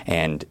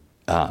 And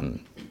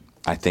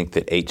I think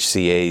that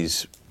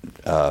HCA's,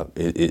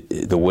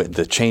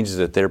 the changes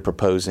that they're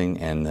proposing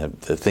and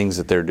the things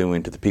that they're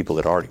doing to the people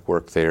that already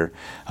work there,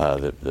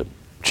 the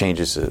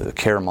changes, the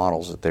care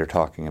models that they're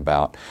talking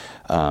about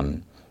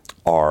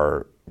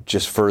are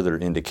just further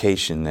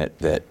indication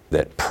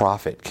that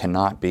profit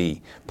cannot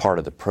be part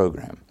of the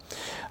program.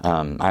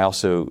 I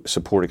also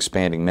support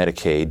expanding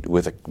Medicaid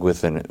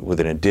with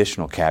an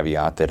additional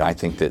caveat that I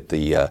think that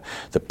the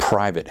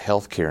private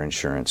health care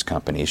insurance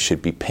companies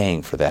should be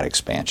paying for that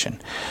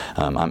expansion.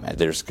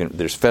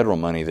 There's federal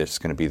money that's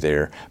going to be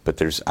there, but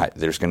there's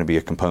going to be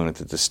a component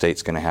that the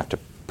state's going to have to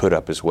put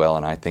up as well,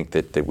 and I think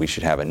that we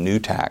should have a new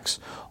tax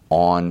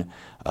on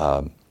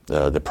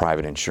the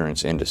private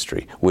insurance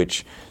industry,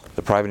 which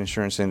the private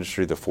insurance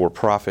industry, the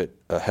for-profit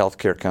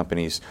healthcare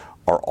companies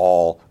are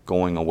all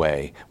going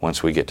away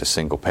once we get to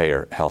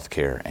single-payer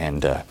healthcare,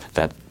 and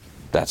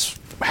that's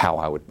how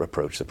I would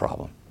approach the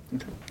problem.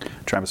 Okay.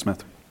 Travis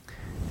Smith.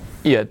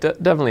 Yeah,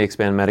 definitely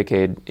expand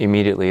Medicaid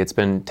immediately. It's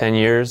been 10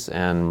 years,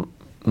 and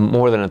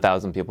more than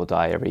 1,000 people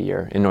die every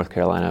year in North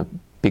Carolina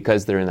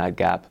because they're in that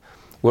gap.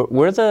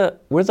 We're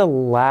the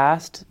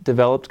last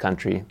developed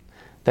country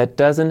that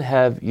doesn't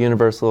have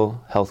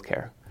universal health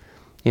care.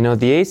 You know,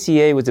 the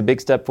ACA was a big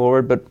step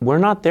forward, but we're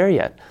not there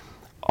yet.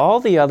 All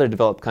the other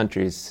developed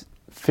countries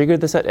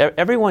figured this out.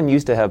 Everyone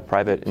used to have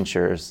private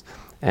insurers.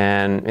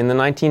 And in the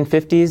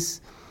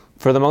 1950s,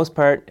 for the most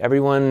part,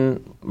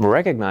 everyone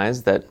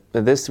recognized that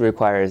this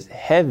requires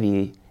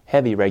heavy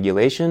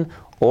regulation,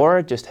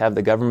 or just have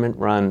the government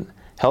run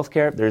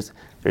healthcare.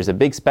 There's a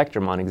big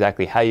spectrum on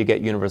exactly how you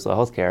get universal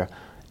healthcare,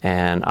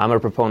 and I'm a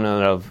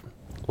proponent of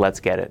let's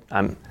get it.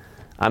 I'm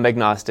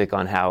agnostic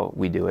on how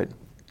we do it.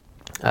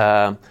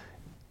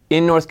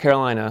 In North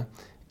Carolina,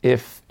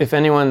 if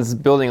anyone's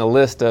building a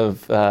list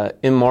of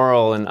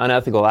immoral and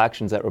unethical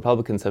actions that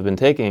Republicans have been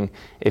taking,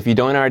 if you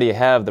don't already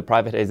have the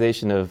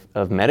privatization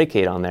of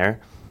Medicaid on there,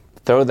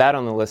 throw that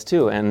on the list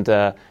too. And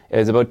it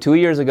was about 2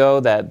 years ago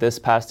that this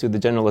passed through the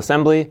General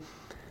Assembly.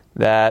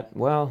 It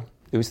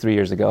was 3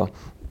 years ago.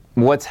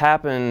 What's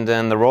happened,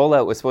 and the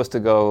rollout was supposed to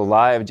go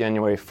live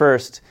January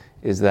 1st,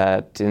 is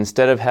that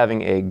instead of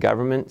having a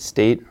government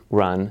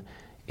state-run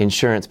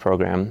insurance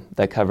program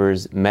that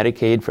covers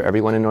Medicaid for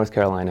everyone in North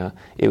Carolina,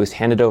 it was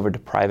handed over to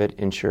private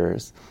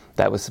insurers.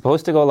 That was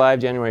supposed to go live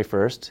January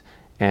 1st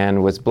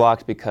and was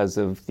blocked because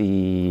of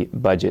the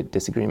budget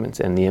disagreements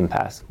and the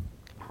impasse.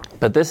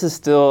 But this is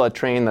still a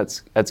train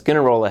that's going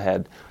to roll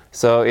ahead.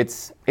 So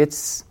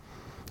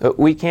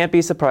we can't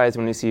be surprised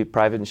when we see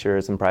private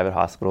insurers and private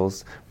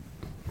hospitals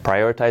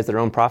prioritize their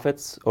own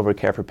profits over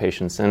care for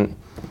patients, and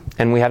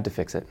we have to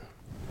fix it.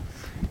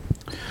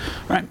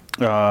 All right.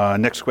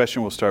 Next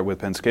question, we'll start with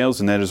Ben Scales,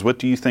 and that is, what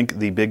do you think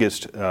the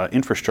biggest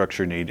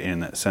infrastructure need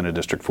in Senate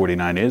District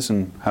 49 is,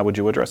 and how would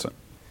you address it?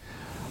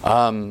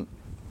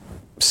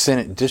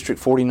 Senate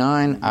District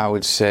 49, I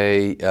would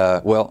say,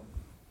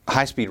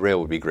 high-speed rail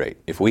would be great.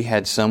 If we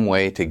had some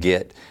way to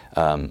get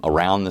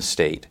around the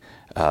state,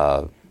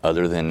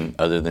 other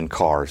than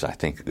cars, I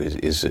think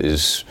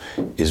is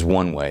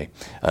one way.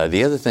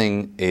 The other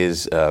thing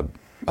is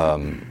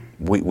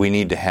we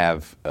need to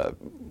have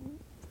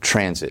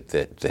transit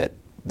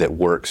that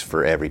works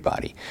for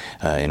everybody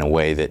in a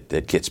way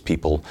that gets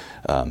people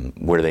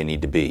where they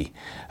need to be.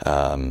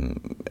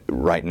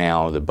 Right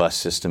now, the bus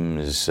system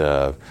is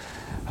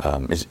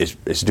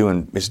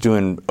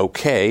doing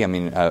okay. I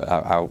mean,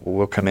 I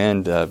will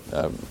commend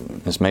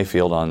Ms.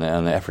 Mayfield on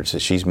the efforts that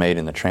she's made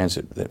in the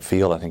transit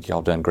field. I think y'all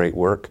have done great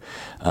work,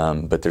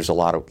 but there's a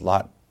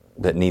lot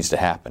that needs to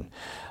happen.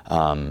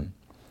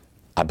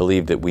 I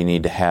believe that we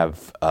need to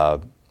have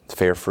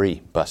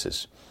fare-free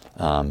buses.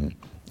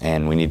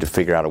 And we need to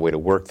figure out a way to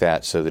work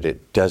that so that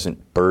it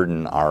doesn't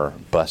burden our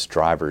bus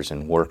drivers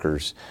and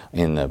workers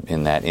in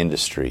that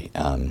industry.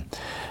 I'm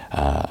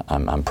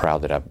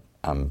proud that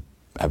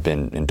I've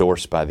been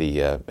endorsed by the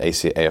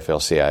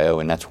AFL-CIO,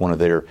 and that's one of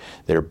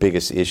their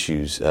biggest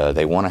issues.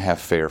 They want to have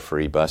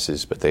fare-free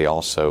buses, but they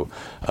also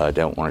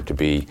don't want it to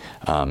be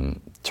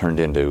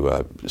turned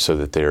into so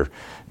that they're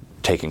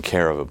taking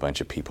care of a bunch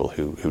of people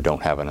who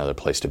don't have another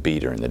place to be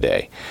during the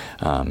day.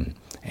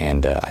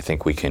 And I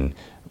think we can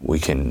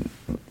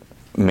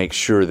make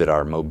sure that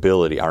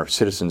our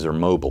citizens are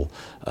mobile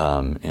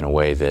in a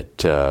way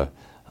that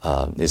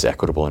is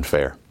equitable and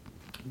fair.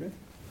 Okay.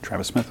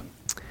 Travis Smith.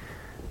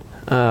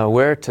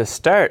 Where to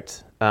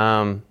start?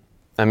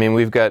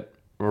 We've got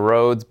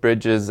roads,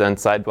 bridges, and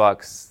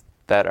sidewalks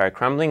that are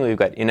crumbling. We've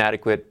got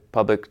inadequate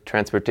public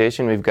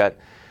transportation. We've got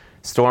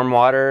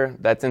stormwater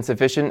that's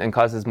insufficient and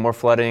causes more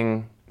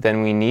flooding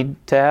than we need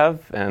to have,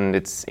 and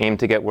it's aimed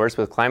to get worse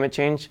with climate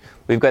change.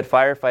 We've got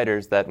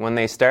firefighters that when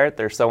they start,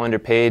 they're so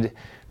underpaid,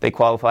 they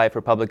qualify for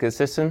public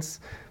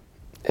assistance.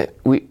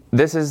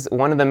 This is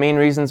one of the main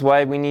reasons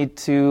why we need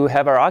to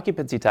have our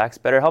occupancy tax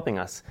better helping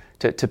us.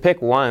 To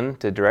pick one,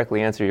 to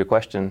directly answer your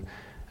question,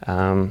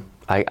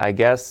 I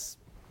guess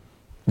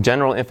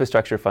general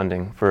infrastructure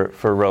funding for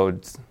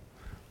roads.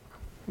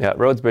 Yeah,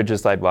 roads,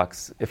 bridges,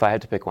 sidewalks, if I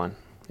had to pick one.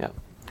 Yeah.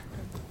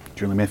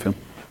 Julie Mayfield.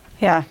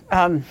 Yeah,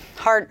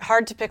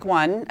 hard to pick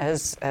one,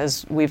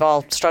 as we've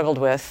all struggled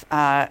with.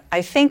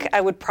 I think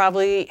I would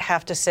probably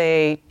have to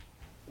say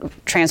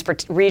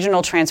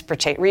regional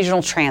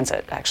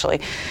transit,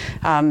 actually.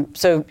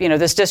 So,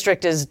 this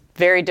district is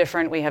very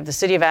different. We have the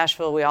city of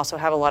Asheville. We also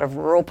have a lot of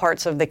rural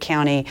parts of the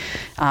county.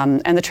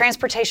 And the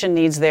transportation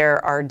needs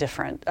there are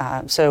different.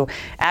 So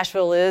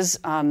Asheville is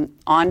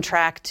on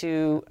track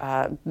to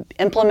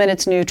implement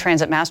its new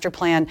transit master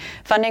plan.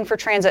 Funding for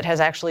transit has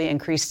actually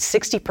increased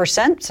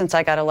 60% since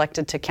I got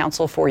elected to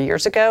council 4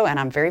 years ago, and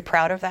I'm very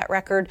proud of that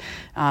record.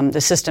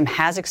 The system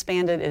has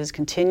expanded. It is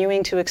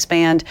continuing to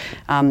expand.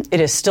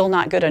 It is still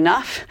not good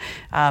enough.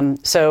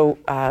 So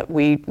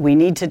we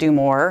need to do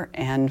more,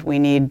 and we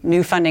need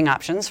new funding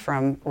options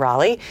from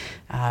Raleigh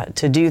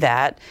to do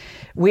that.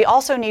 We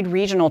also need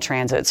regional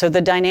transit. So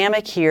the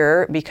dynamic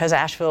here, because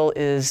Asheville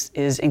is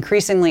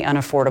increasingly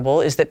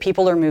unaffordable, is that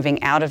people are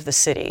moving out of the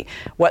city.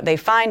 What they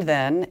find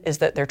then is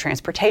that their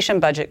transportation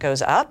budget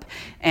goes up,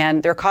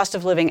 and their cost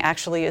of living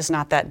actually is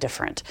not that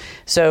different.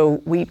 So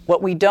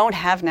what we don't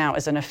have now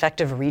is an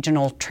effective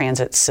regional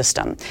transit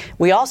system.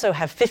 We also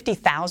have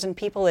 50,000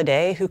 people a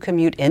day who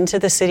commute into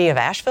the city of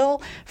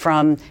Asheville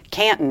from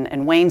Canton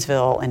and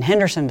Waynesville and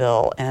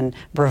Hendersonville and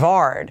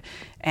Brevard.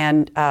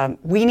 And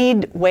we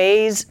need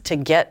ways to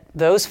get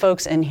those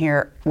folks in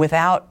here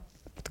without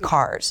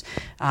cars.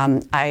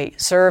 I'm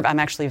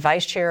actually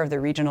vice chair of the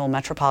Regional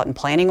Metropolitan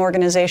Planning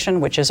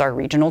Organization, which is our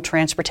regional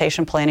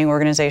transportation planning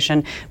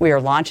organization. We are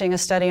launching a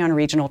study on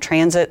regional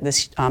transit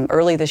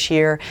early this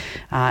year,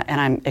 and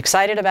I'm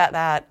excited about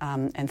that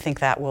and think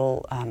that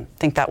will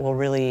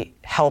really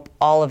help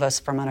all of us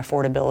from an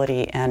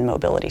affordability and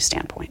mobility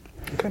standpoint.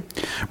 Okay.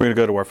 We're going to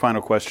go to our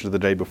final question of the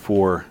day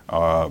before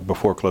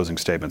closing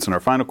statements. And our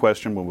final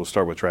question, we'll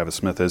start with Travis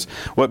Smith, is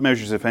what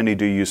measures, if any,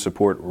 do you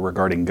support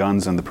regarding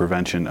guns and the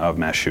prevention of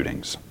mass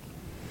shootings?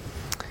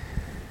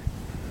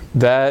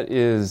 That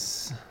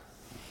is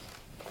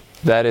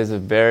a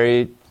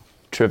very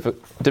tricky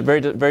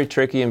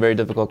and very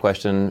difficult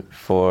question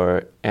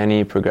for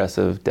any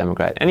progressive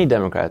Democrat, any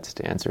Democrats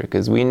to answer,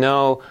 because we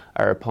know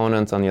our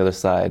opponents on the other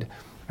side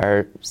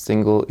are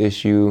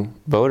single-issue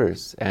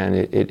voters, and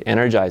it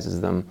energizes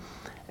them.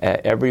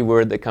 Every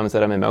word that comes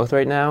out of my mouth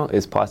right now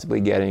is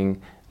possibly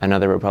getting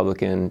another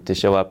Republican to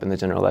show up in the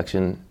general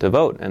election to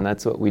vote, and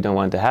that's what we don't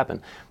want to happen.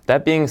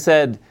 That being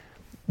said,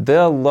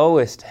 the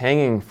lowest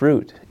hanging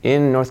fruit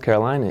in North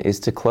Carolina is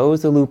to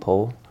close the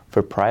loophole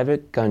for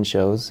private gun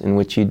shows in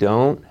which you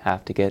don't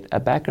have to get a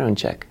background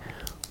check.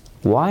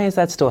 Why is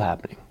that still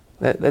happening?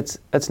 That's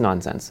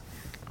nonsense.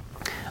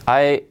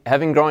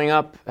 Having grown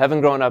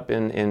up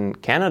in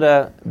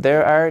Canada,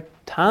 there are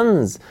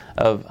tons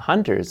of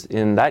hunters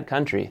in that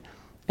country,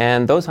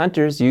 and those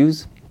hunters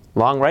use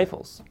long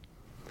rifles.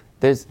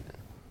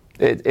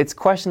 It's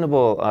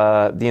questionable,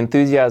 the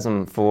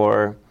enthusiasm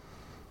for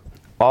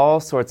all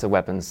sorts of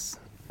weapons.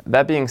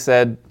 That being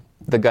said,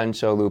 the gun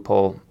show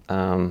loophole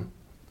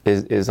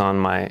is on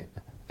my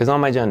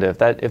agenda.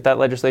 If that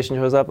legislation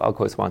shows up, I'll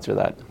co-sponsor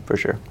that for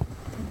sure.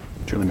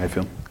 Julie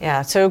Mayfield.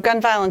 Yeah, so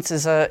gun violence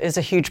is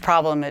a huge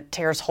problem. It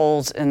tears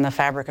holes in the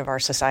fabric of our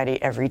society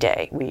every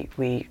day.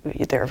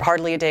 There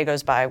hardly a day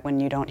goes by when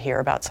you don't hear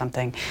about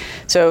something.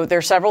 So there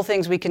are several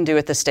things we can do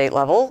at the state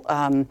level.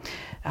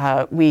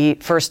 We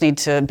first need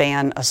to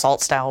ban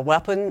assault-style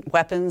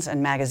weapons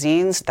and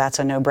magazines. That's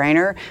a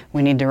no-brainer.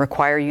 We need to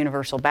require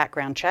universal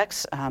background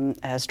checks,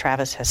 as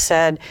Travis has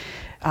said.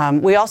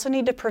 We also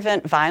need to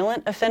prevent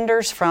violent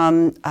offenders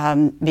from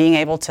being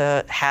able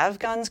to have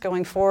guns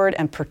going forward,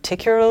 and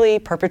particularly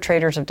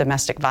perpetrators of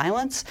domestic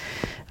violence.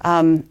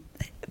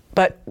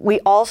 But we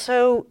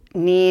also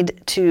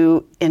need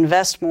to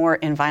invest more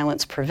in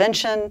violence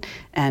prevention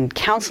and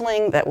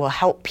counseling that will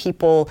help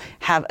people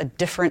have a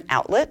different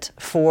outlet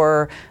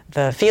for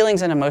the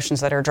feelings and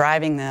emotions that are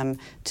driving them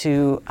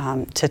to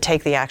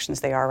take the actions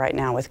they are right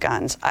now with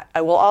guns.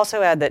 I will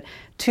also add that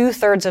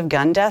 2/3 of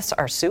gun deaths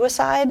are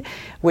suicide,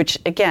 which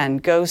again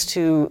goes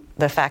to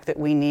the fact that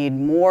we need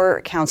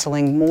more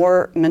counseling,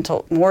 more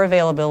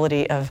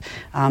availability of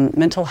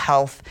mental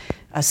health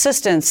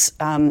assistance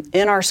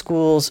in our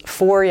schools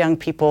for young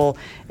people.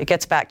 It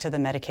gets back to the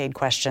Medicaid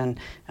question.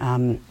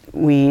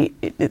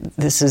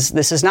 This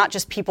is not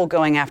just people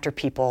going after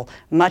people.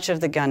 Much of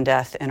the gun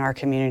death in our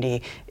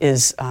community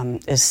is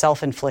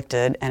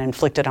self-inflicted and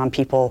inflicted on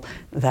people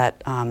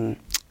that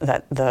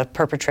the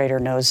perpetrator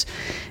knows,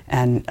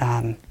 and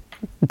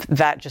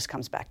that just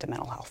comes back to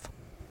mental health.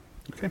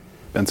 Okay,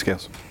 Ben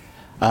Scales.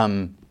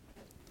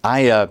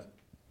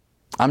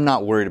 I'm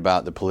not worried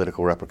about the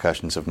political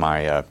repercussions of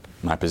my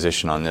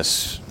position on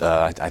this.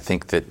 I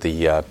think that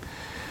the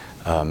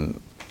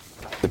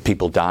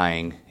people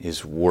dying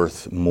is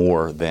worth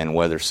more than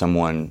whether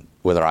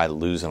I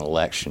lose an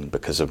election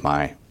because of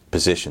my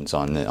positions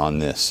on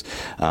this.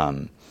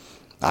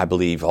 I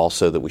believe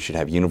also that we should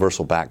have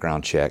universal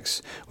background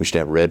checks. We should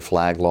have red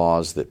flag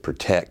laws that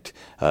protect,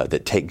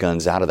 that take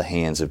guns out of the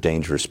hands of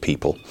dangerous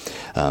people.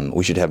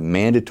 We should have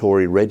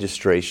mandatory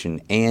registration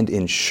and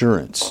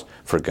insurance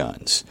for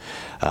guns.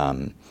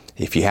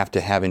 If you have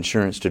to have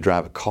insurance to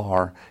drive a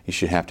car, you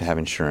should have to have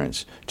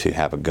insurance to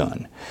have a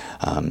gun.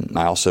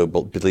 I also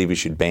believe we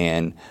should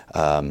ban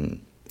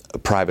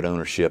private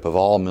ownership of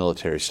all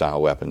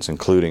military-style weapons,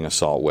 including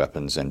assault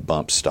weapons and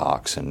bump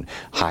stocks and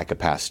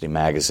high-capacity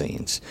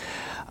magazines.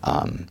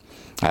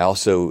 I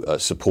also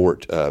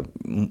support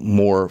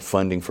more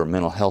funding for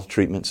mental health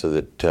treatment so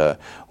that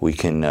we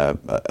can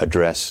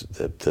address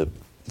the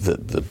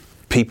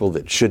people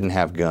that shouldn't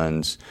have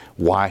guns.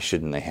 Why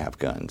shouldn't they have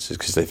guns?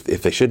 Because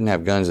if they shouldn't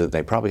have guns,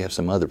 they probably have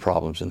some other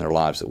problems in their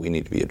lives that we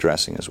need to be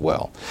addressing as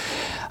well.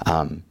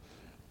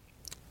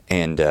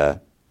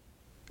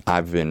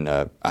 I've been,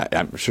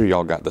 I'm sure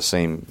y'all got the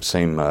same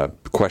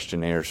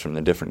questionnaires from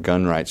the different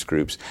gun rights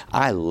groups.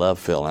 I love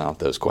filling out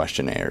those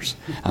questionnaires.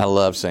 I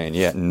love saying,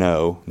 yeah,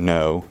 no,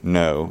 no,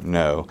 no,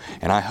 no.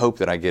 And I hope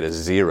that I get a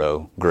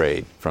 0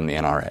 grade from the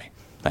NRA.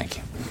 Thank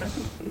you.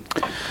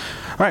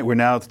 All right, we're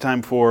now at the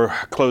time for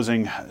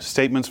closing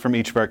statements from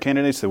each of our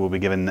candidates. They will be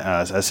given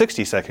a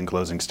 60-second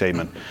closing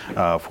statement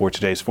for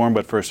today's forum.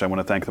 But first, I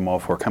want to thank them all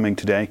for coming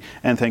today,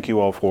 and thank you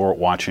all for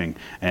watching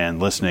and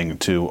listening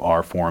to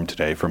our forum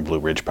today from Blue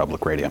Ridge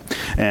Public Radio.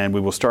 And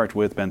we will start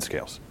with Ben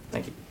Scales.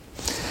 Thank you.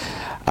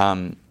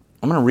 I'm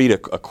going to read a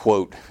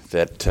quote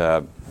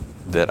that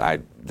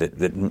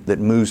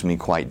moves me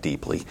quite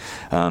deeply.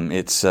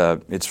 It's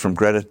from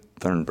Greta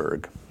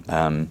Thunberg.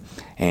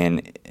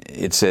 And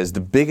it says, the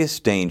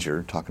biggest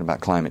danger, talking about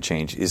climate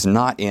change, is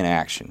not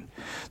inaction.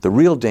 The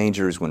real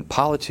danger is when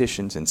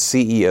politicians and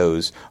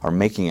CEOs are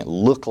making it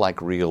look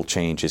like real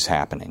change is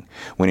happening,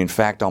 when in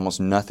fact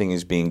almost nothing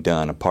is being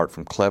done apart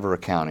from clever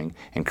accounting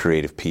and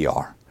creative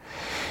PR.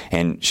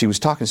 And she was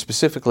talking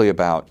specifically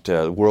about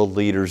world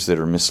leaders that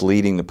are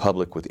misleading the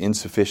public with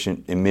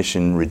insufficient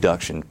emission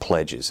reduction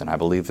pledges. And I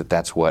believe that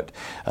that's what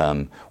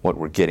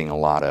we're getting a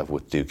lot of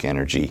with Duke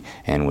Energy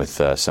and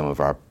with some of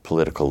our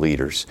political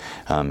leaders.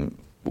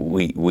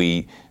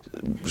 We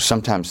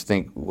sometimes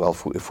think, well,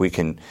 if we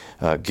can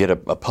get a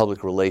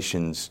public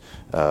relations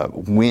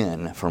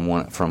win from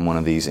one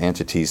of these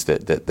entities,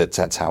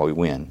 that's how we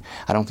win.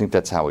 I don't think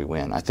that's how we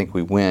win. I think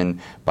we win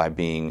by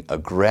being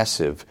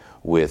aggressive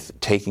with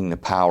taking the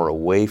power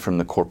away from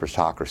the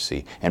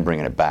corporatocracy and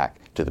bringing it back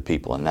to the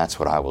people, and that's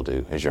what I will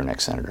do as your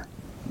next senator.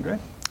 Okay,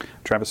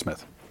 Travis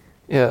Smith.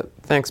 Yeah,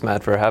 thanks,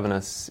 Matt, for having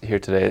us here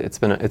today. It's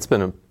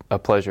been a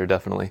pleasure,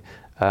 definitely.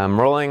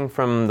 Rolling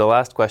from the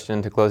last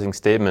question to closing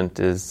statement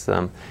is,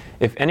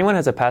 if anyone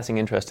has a passing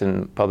interest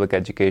in public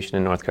education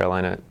in North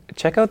Carolina,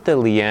 check out the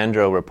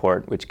Leandro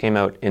report, which came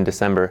out in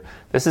December.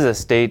 This is a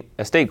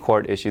state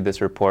court issued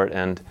this report,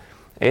 and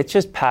it's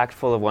just packed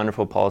full of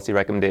wonderful policy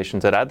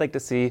recommendations that I'd like to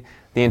see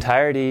the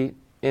entirety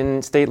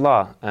in state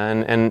law.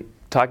 And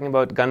talking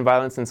about gun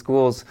violence in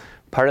schools,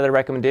 part of the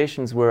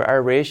recommendations were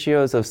our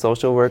ratios of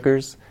social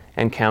workers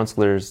and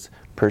counselors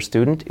per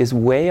student is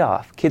way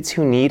off. Kids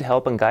who need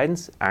help and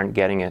guidance aren't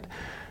getting it.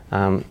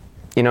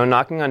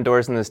 Knocking on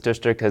doors in this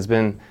district has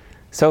been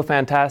so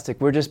fantastic.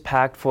 We're just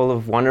packed full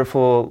of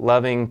wonderful,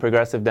 loving,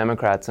 progressive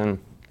Democrats, and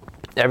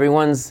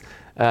everyone's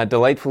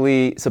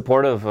delightfully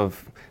supportive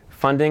of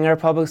funding our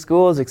public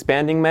schools,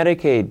 expanding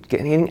Medicaid,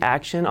 getting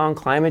action on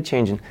climate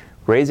change, and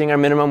raising our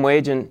minimum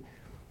wage, and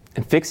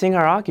fixing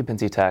our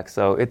occupancy tax.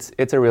 So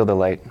it's a real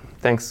delight.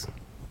 Thanks.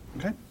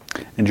 Okay.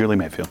 And Julie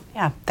Mayfield.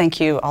 Yeah, thank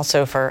you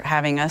also for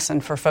having us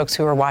and for folks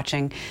who are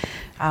watching.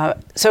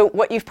 So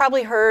what you've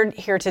probably heard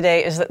here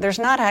today is that there's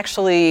not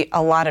actually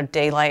a lot of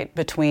daylight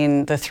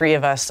between the three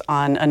of us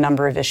on a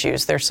number of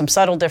issues. There's some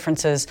subtle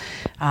differences,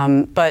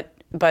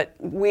 but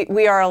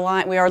we are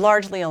aligned. We are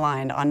largely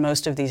aligned on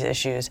most of these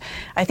issues.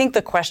 I think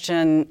the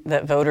question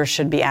that voters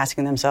should be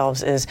asking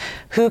themselves is,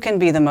 who can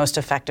be the most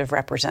effective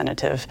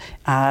representative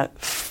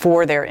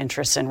for their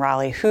interests in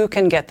Raleigh? Who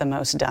can get the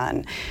most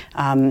done?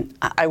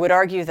 I would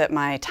argue that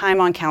my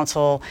time on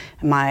council,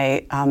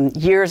 my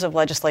years of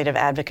legislative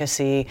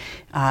advocacy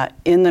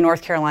in the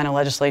North Carolina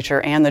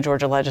legislature and the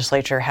Georgia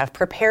legislature have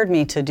prepared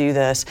me to do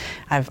this.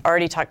 I've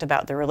already talked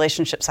about the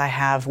relationships I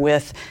have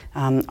with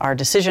our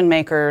decision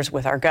makers,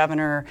 with our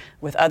governor,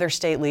 with other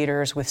state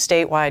leaders, with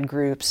statewide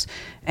groups,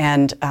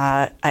 and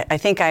I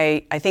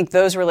think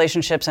those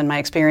relationships and my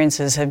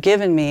experiences have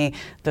given me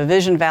the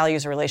vision,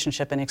 values,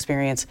 relationship, and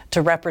experience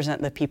to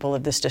represent the people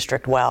of this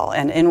district well.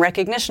 And in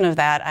recognition of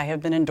that, I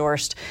have been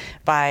endorsed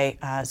by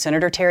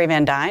Senator Terry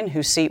Van Duyn,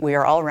 whose seat we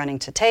are all running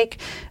to take,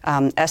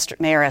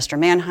 Mayor Esther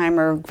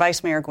Mannheimer,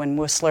 Vice Mayor Gwen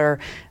Whistler,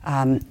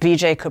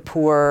 Vijay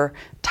Kapoor,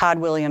 Todd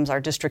Williams, our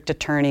district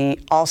attorney,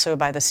 also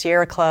by the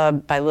Sierra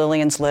Club, by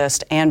Lillian's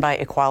List, and by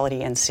Equality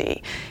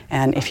NC.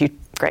 And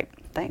great.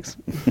 Thanks.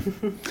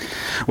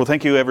 Well,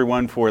 thank you,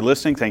 everyone, for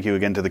listening. Thank you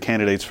again to the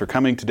candidates for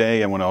coming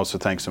today. I want to also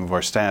thank some of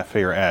our staff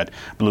here at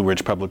Blue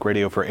Ridge Public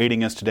Radio for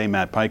aiding us today.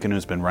 Matt Piken,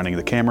 who's been running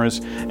the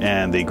cameras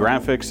and the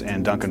graphics,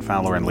 and Duncan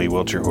Fowler and Lee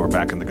Wiltshire, who are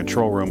back in the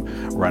control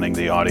room running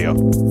the audio.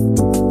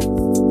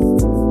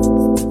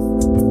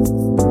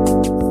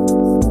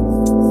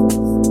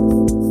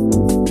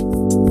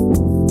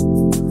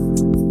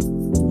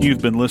 You've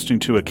been listening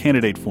to a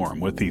candidate forum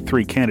with the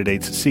three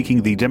candidates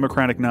seeking the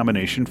Democratic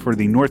nomination for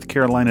the North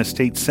Carolina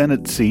State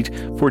Senate seat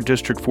for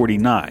District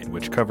 49,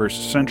 which covers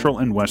central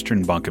and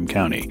western Buncombe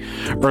County.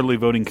 Early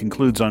voting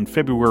concludes on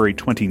February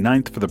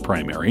 29th for the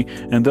primary,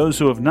 and those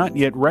who have not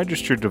yet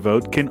registered to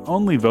vote can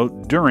only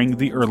vote during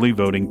the early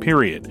voting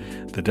period.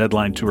 The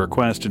deadline to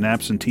request an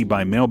absentee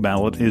by mail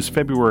ballot is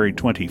February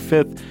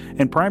 25th,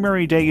 and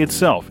primary day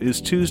itself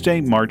is Tuesday,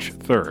 March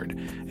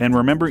 3rd. And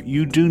remember,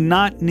 you do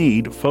not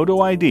need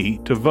photo ID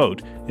to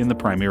vote in the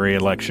primary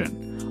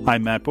election.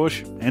 I'm Matt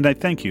Bush, and I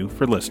thank you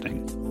for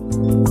listening.